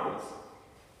the marbles.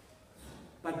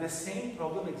 But the same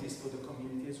problem exists for the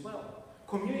community as well.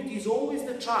 Community is always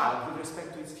the child with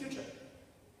respect to its future.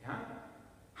 Yeah?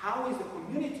 How is the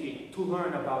community to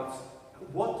learn about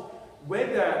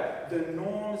whether the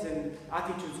norms and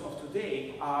attitudes of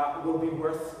today will be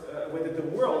worth, whether the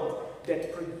world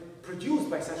that produced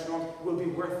by such norms will be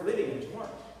worth living in tomorrow?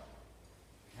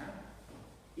 Yeah?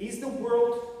 Is the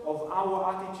world of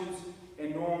our attitudes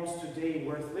and norms today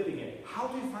worth living in? How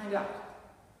do you find out?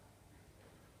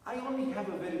 I only have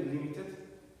a very limited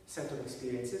set of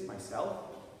experiences myself.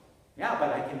 Yeah,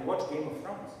 but I can watch Game of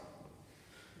Thrones.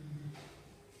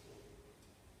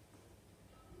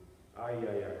 I'm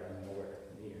nowhere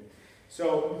near.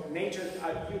 So nature,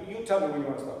 you tell me when you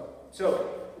want to stop.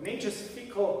 So nature's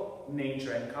fickle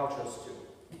nature and cultures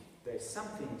too. There's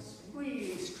something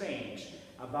really strange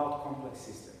about complex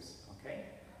systems, okay?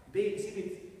 They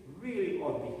exhibit really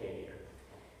odd behavior.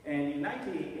 And in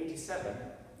 1987,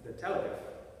 the Telegraph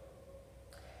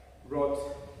wrote,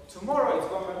 "Tomorrow is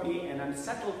going to be an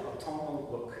unsettled autumnal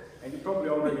look." And you probably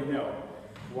already know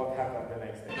what happened the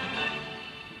next day.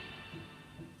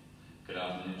 Good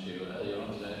afternoon to you. Earlier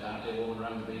on today, apparently a woman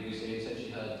around the BBC said she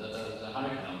heard that there was a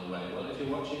hurricane on the way. Well, if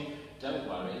you're watching, don't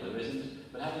worry, there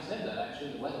isn't. But having said that,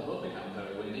 actually, the weather will become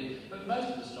very windy. But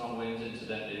most of the strong winds,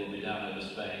 incidentally, will be down over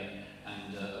Spain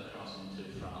and across into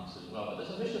France as well. But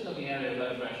there's a vicious-looking area of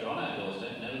low pressure on our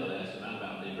doorstep, nevertheless, around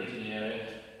about the Brittany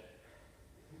area.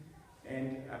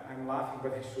 And I'm laughing,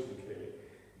 but I shouldn't really,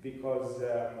 because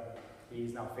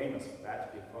he's now famous for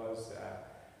that, because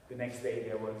the next day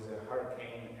there was a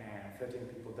hurricane and 13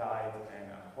 people died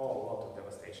and a whole lot of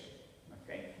devastation.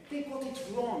 Okay? They got it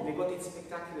wrong, they got it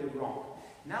spectacularly wrong.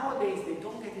 Nowadays they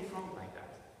don't get it wrong like that.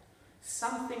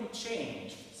 Something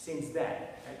changed since then.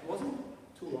 It wasn't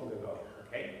too long ago,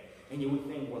 okay? And you would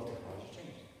think, well, technology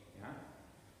changed, yeah?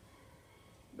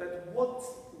 But what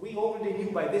we already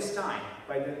knew by this time,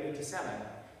 by the 87,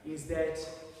 is that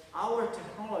our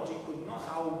technology could not,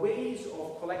 our ways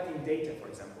of collecting data, for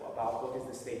example, about what is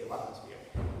the state of atmosphere,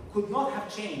 could not have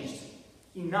changed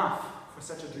enough for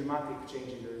such a dramatic change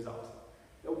in the result.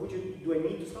 Do I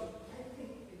need to stop? I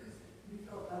think because we've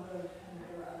got other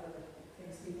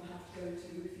things people have to go to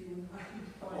if you wouldn't mind.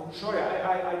 Oh, sorry,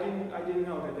 I didn't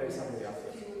know that there is somebody else.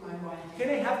 If you wouldn't mind writing. Can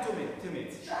I have 2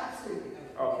 minutes? Sure, absolutely.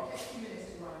 Okay. 2 minutes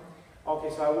to run. Okay,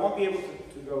 so I won't be able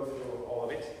to go through all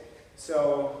of it.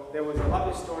 So there was a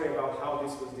lovely story about how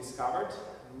this was discovered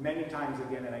many times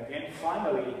again and again.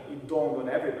 Finally, it dawned on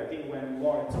everybody when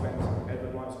Lawrence went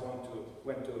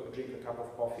to drink a cup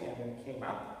of coffee and then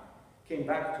came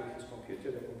back to his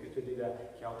computer. The computer did a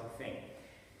chaotic thing.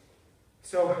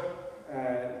 So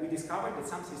we discovered that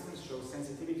some systems show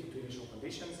sensitivity to initial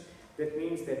conditions. That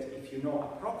means that if you know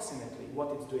approximately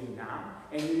what it's doing now,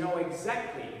 and you know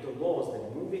exactly the laws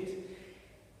that move it,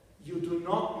 you do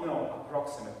not know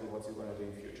approximately what it's going to do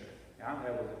in the future. Yeah?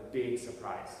 That was a big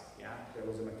surprise. Yeah? There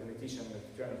was a mathematician in the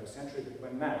turn of the century that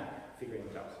went mad figuring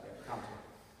it out, counting.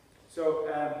 So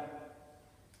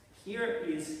here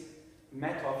is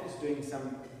MetOffice doing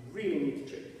some really neat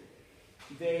trick.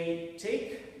 They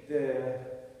take the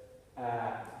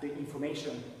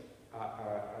information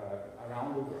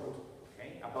around the world,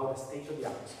 okay, about the state of the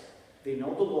atmosphere. They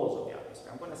know the laws of the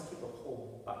atmosphere. I'm going to skip a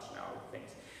whole bunch now of things.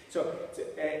 So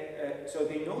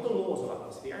they know the laws of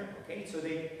atmosphere, okay, so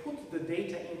they put the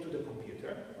data into the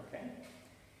computer, okay,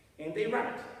 and they run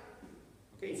it.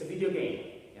 Okay, it's a video game,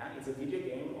 yeah, it's a video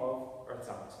game of Earth's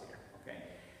atmosphere, okay,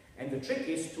 and the trick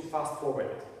is to fast forward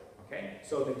it, okay,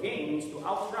 so the game needs to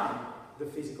outrun the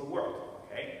physical world,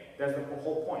 okay, that's the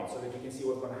whole point, so that you can see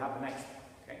what's going to happen next,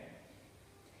 okay.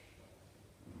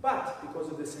 But because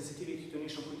of the sensitivity to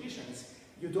initial conditions,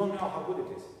 you don't know how good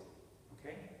it is.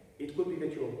 It could be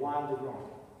that you're wildly wrong.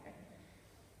 Okay?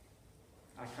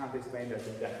 I can't explain that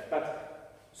in depth.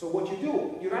 But so what you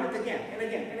do, you run it again and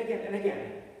again and again and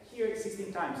again. Here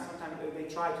 16 times. Sometimes they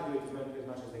try to do it as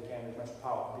much as they can, as much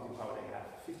computing power they have.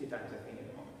 50 times I think at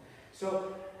the moment.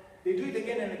 So they do it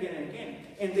again and again and again,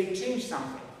 and they change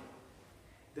something.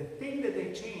 The thing that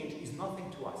they change is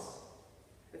nothing to us.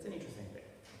 That's an interesting thing.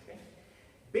 Okay?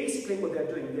 Basically what they're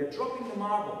doing, they're dropping the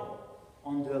marble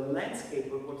on the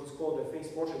landscape of what is called the phase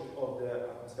portrait of the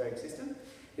atmospheric system.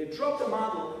 They drop the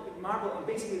marble in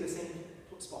basically the same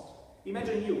spot.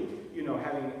 Imagine you know,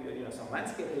 having some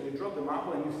landscape, and you drop the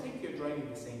marble and you think you're drawing in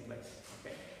the same place.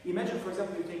 Okay? Imagine, for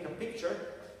example, you take a picture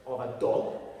of a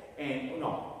dog, and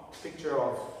picture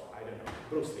of, I don't know,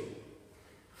 Bruce Lee,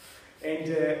 and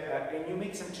you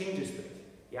make some changes to it,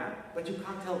 yeah? But you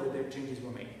can't tell that their changes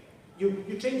were made.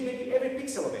 You change maybe every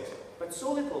pixel of it, but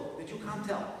so little that you can't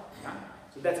tell. Yeah?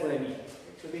 So that's what I mean.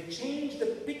 So they change the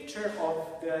picture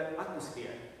of the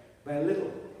atmosphere by a little.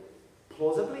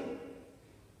 Plausibly,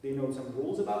 they know some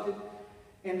rules about it,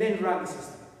 and then run the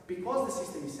system. Because the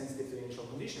system is sensitive to initial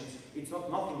conditions, it's not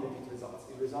nothing that it results.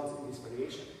 It results in this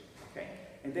variation. Okay?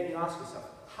 And then you ask yourself,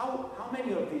 how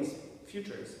many of these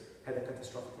futures had a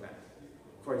catastrophic event?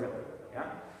 For example,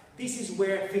 yeah? This is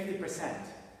where 50%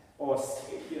 or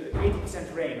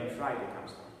 80% rain on Friday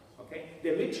comes from. Okay?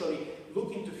 They literally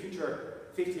look into future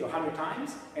 50 or 100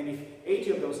 times, and if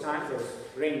 80 of those times there's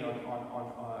rain on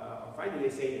Friday, they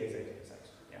say there is 80%.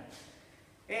 Yeah?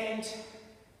 And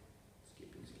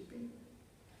skipping.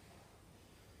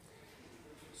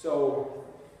 So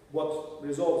what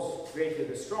results greater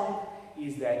the strong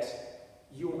is that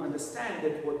you understand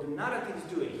that what the narrative is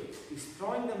doing is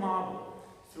throwing the marble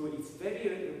through its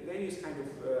various kind of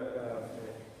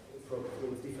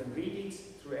through its different readings,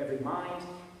 through every mind,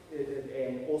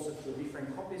 and also through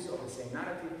different copies of the same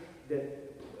narrative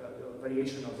that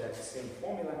variation of that same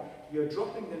formula, you're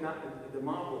dropping the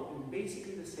marble in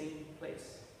basically the same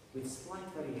place with slight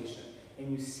variation.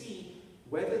 And you see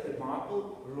whether the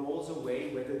marble rolls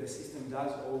away, whether the system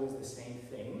does always the same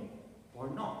thing or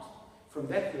not. From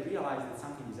that, you realize that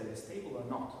something is either stable or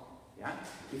not. Yeah?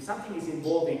 If something is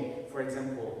involving, for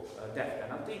example, death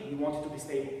penalty, you want it to be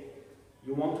stable.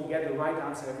 You want to get the right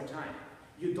answer every time.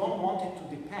 You don't want it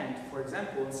to depend, for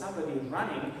example, on somebody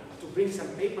running to bring some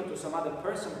paper to some other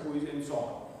person who is and so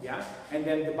on. Yeah? And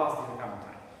then the bus doesn't come on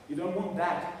time. You don't want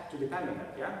that to depend on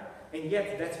that. Yeah? And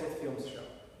yet, that's what films show.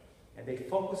 And they're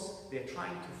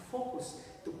trying to focus,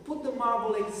 to put the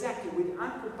marble exactly with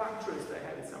acupuncturist, I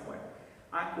have it somewhere,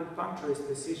 acupuncturist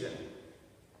precision.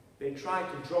 They try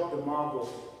to drop the marble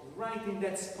right in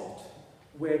that spot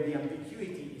where the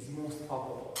ambiguity is most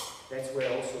palpable. That's where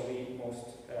also we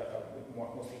most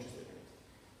interested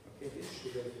in it. Okay, this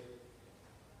should have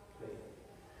played.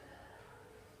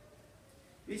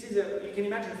 This is you can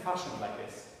imagine fashion like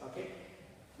this. Okay,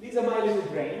 these are my little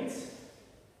brains.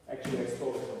 Actually, I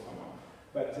stole it from someone,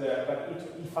 but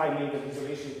if I made the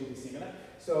visualization, it would be similar.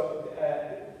 So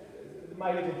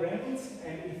my little brains,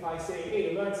 and if I say,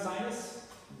 hey, learn sinus,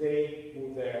 they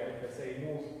move there. If I say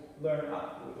learn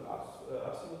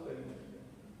absolute, then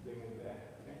they move there.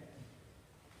 Okay.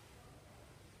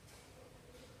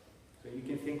 So you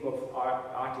can think of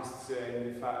artists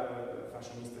and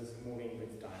fashionistas moving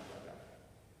with time like that.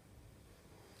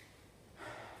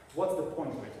 What's the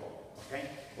point of it all? Okay.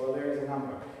 Well, there is a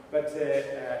number. But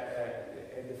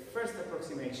at the first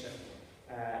approximation,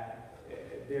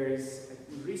 there is,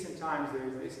 in recent times, there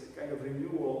is this kind of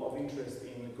renewal of interest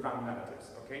in ground narratives.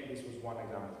 Okay, this was one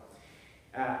example.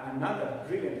 Another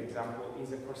brilliant example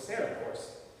is a Coursera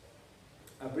course,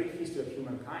 A Brief History of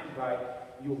Humankind by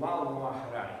Yuval Noah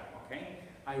Harari. Okay,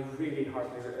 I really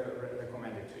heartily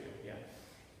recommend it to you.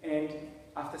 Yeah, and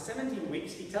after 17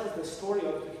 weeks, he tells the story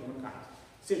of humankind.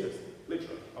 Seriously,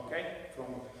 literally. Okay,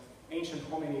 from ancient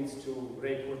hominids to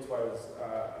Ray Kurzweil's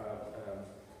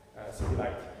city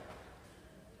light.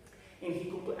 And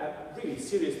he could really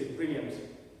seriously brilliant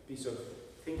piece of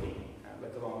thinking,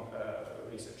 let alone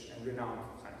research and renowned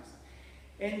scientist.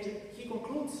 And he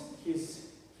concludes his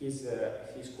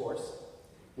course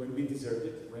when we deserve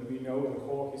it, when we know the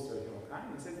whole history of humankind.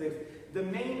 He says that the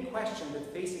main question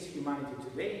that faces humanity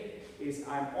today is,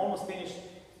 I'm almost finished,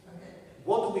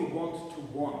 what do we want to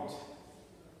want?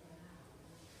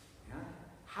 Yeah?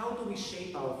 How do we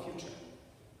shape our future?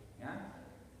 Yeah?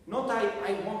 Not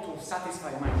I want to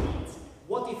satisfy my needs.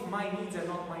 What if my needs are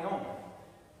not my own?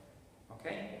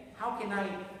 Okay? How can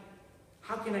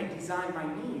I design my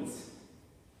needs?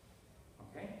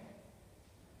 Okay?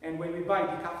 And when we buy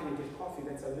decaffeinated coffee,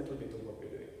 that's a little bit of what we're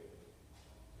doing.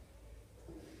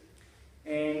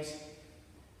 And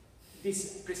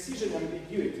this precision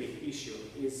ambiguity issue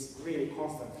is really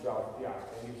constant throughout the art.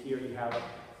 And here you have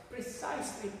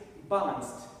precisely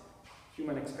balanced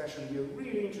human expression. We are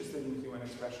really interested in human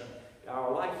expression.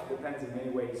 Our life depends in many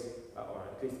ways, or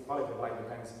at least quality of life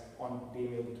depends on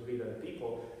being able to read other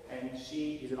people, and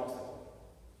she is an obstacle.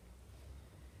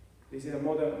 This is a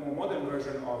more modern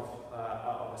version of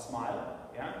a smile,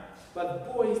 yeah?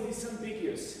 But boy, is this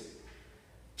ambiguous.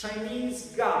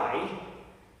 Chinese guy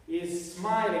is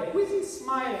smiling. Who is he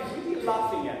smiling? Who is he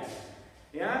laughing at?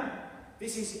 Yeah?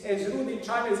 This is as rude in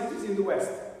China as it is in the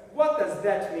West. What does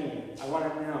that mean? I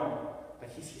want to know. But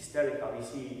he's hysterical.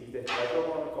 Is that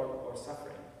pleasurable or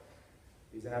suffering?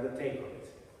 Is another take on it.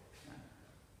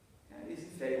 Yeah? And it's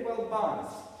very well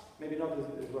balanced. Maybe not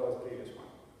as well as previous one.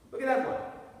 Look at that one.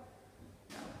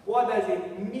 Yeah. What does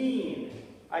it mean?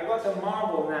 I got a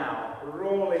marble now,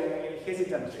 rolling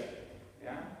hesitantly.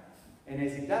 Yeah? And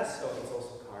as it does so, it's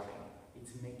also carving.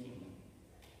 It's making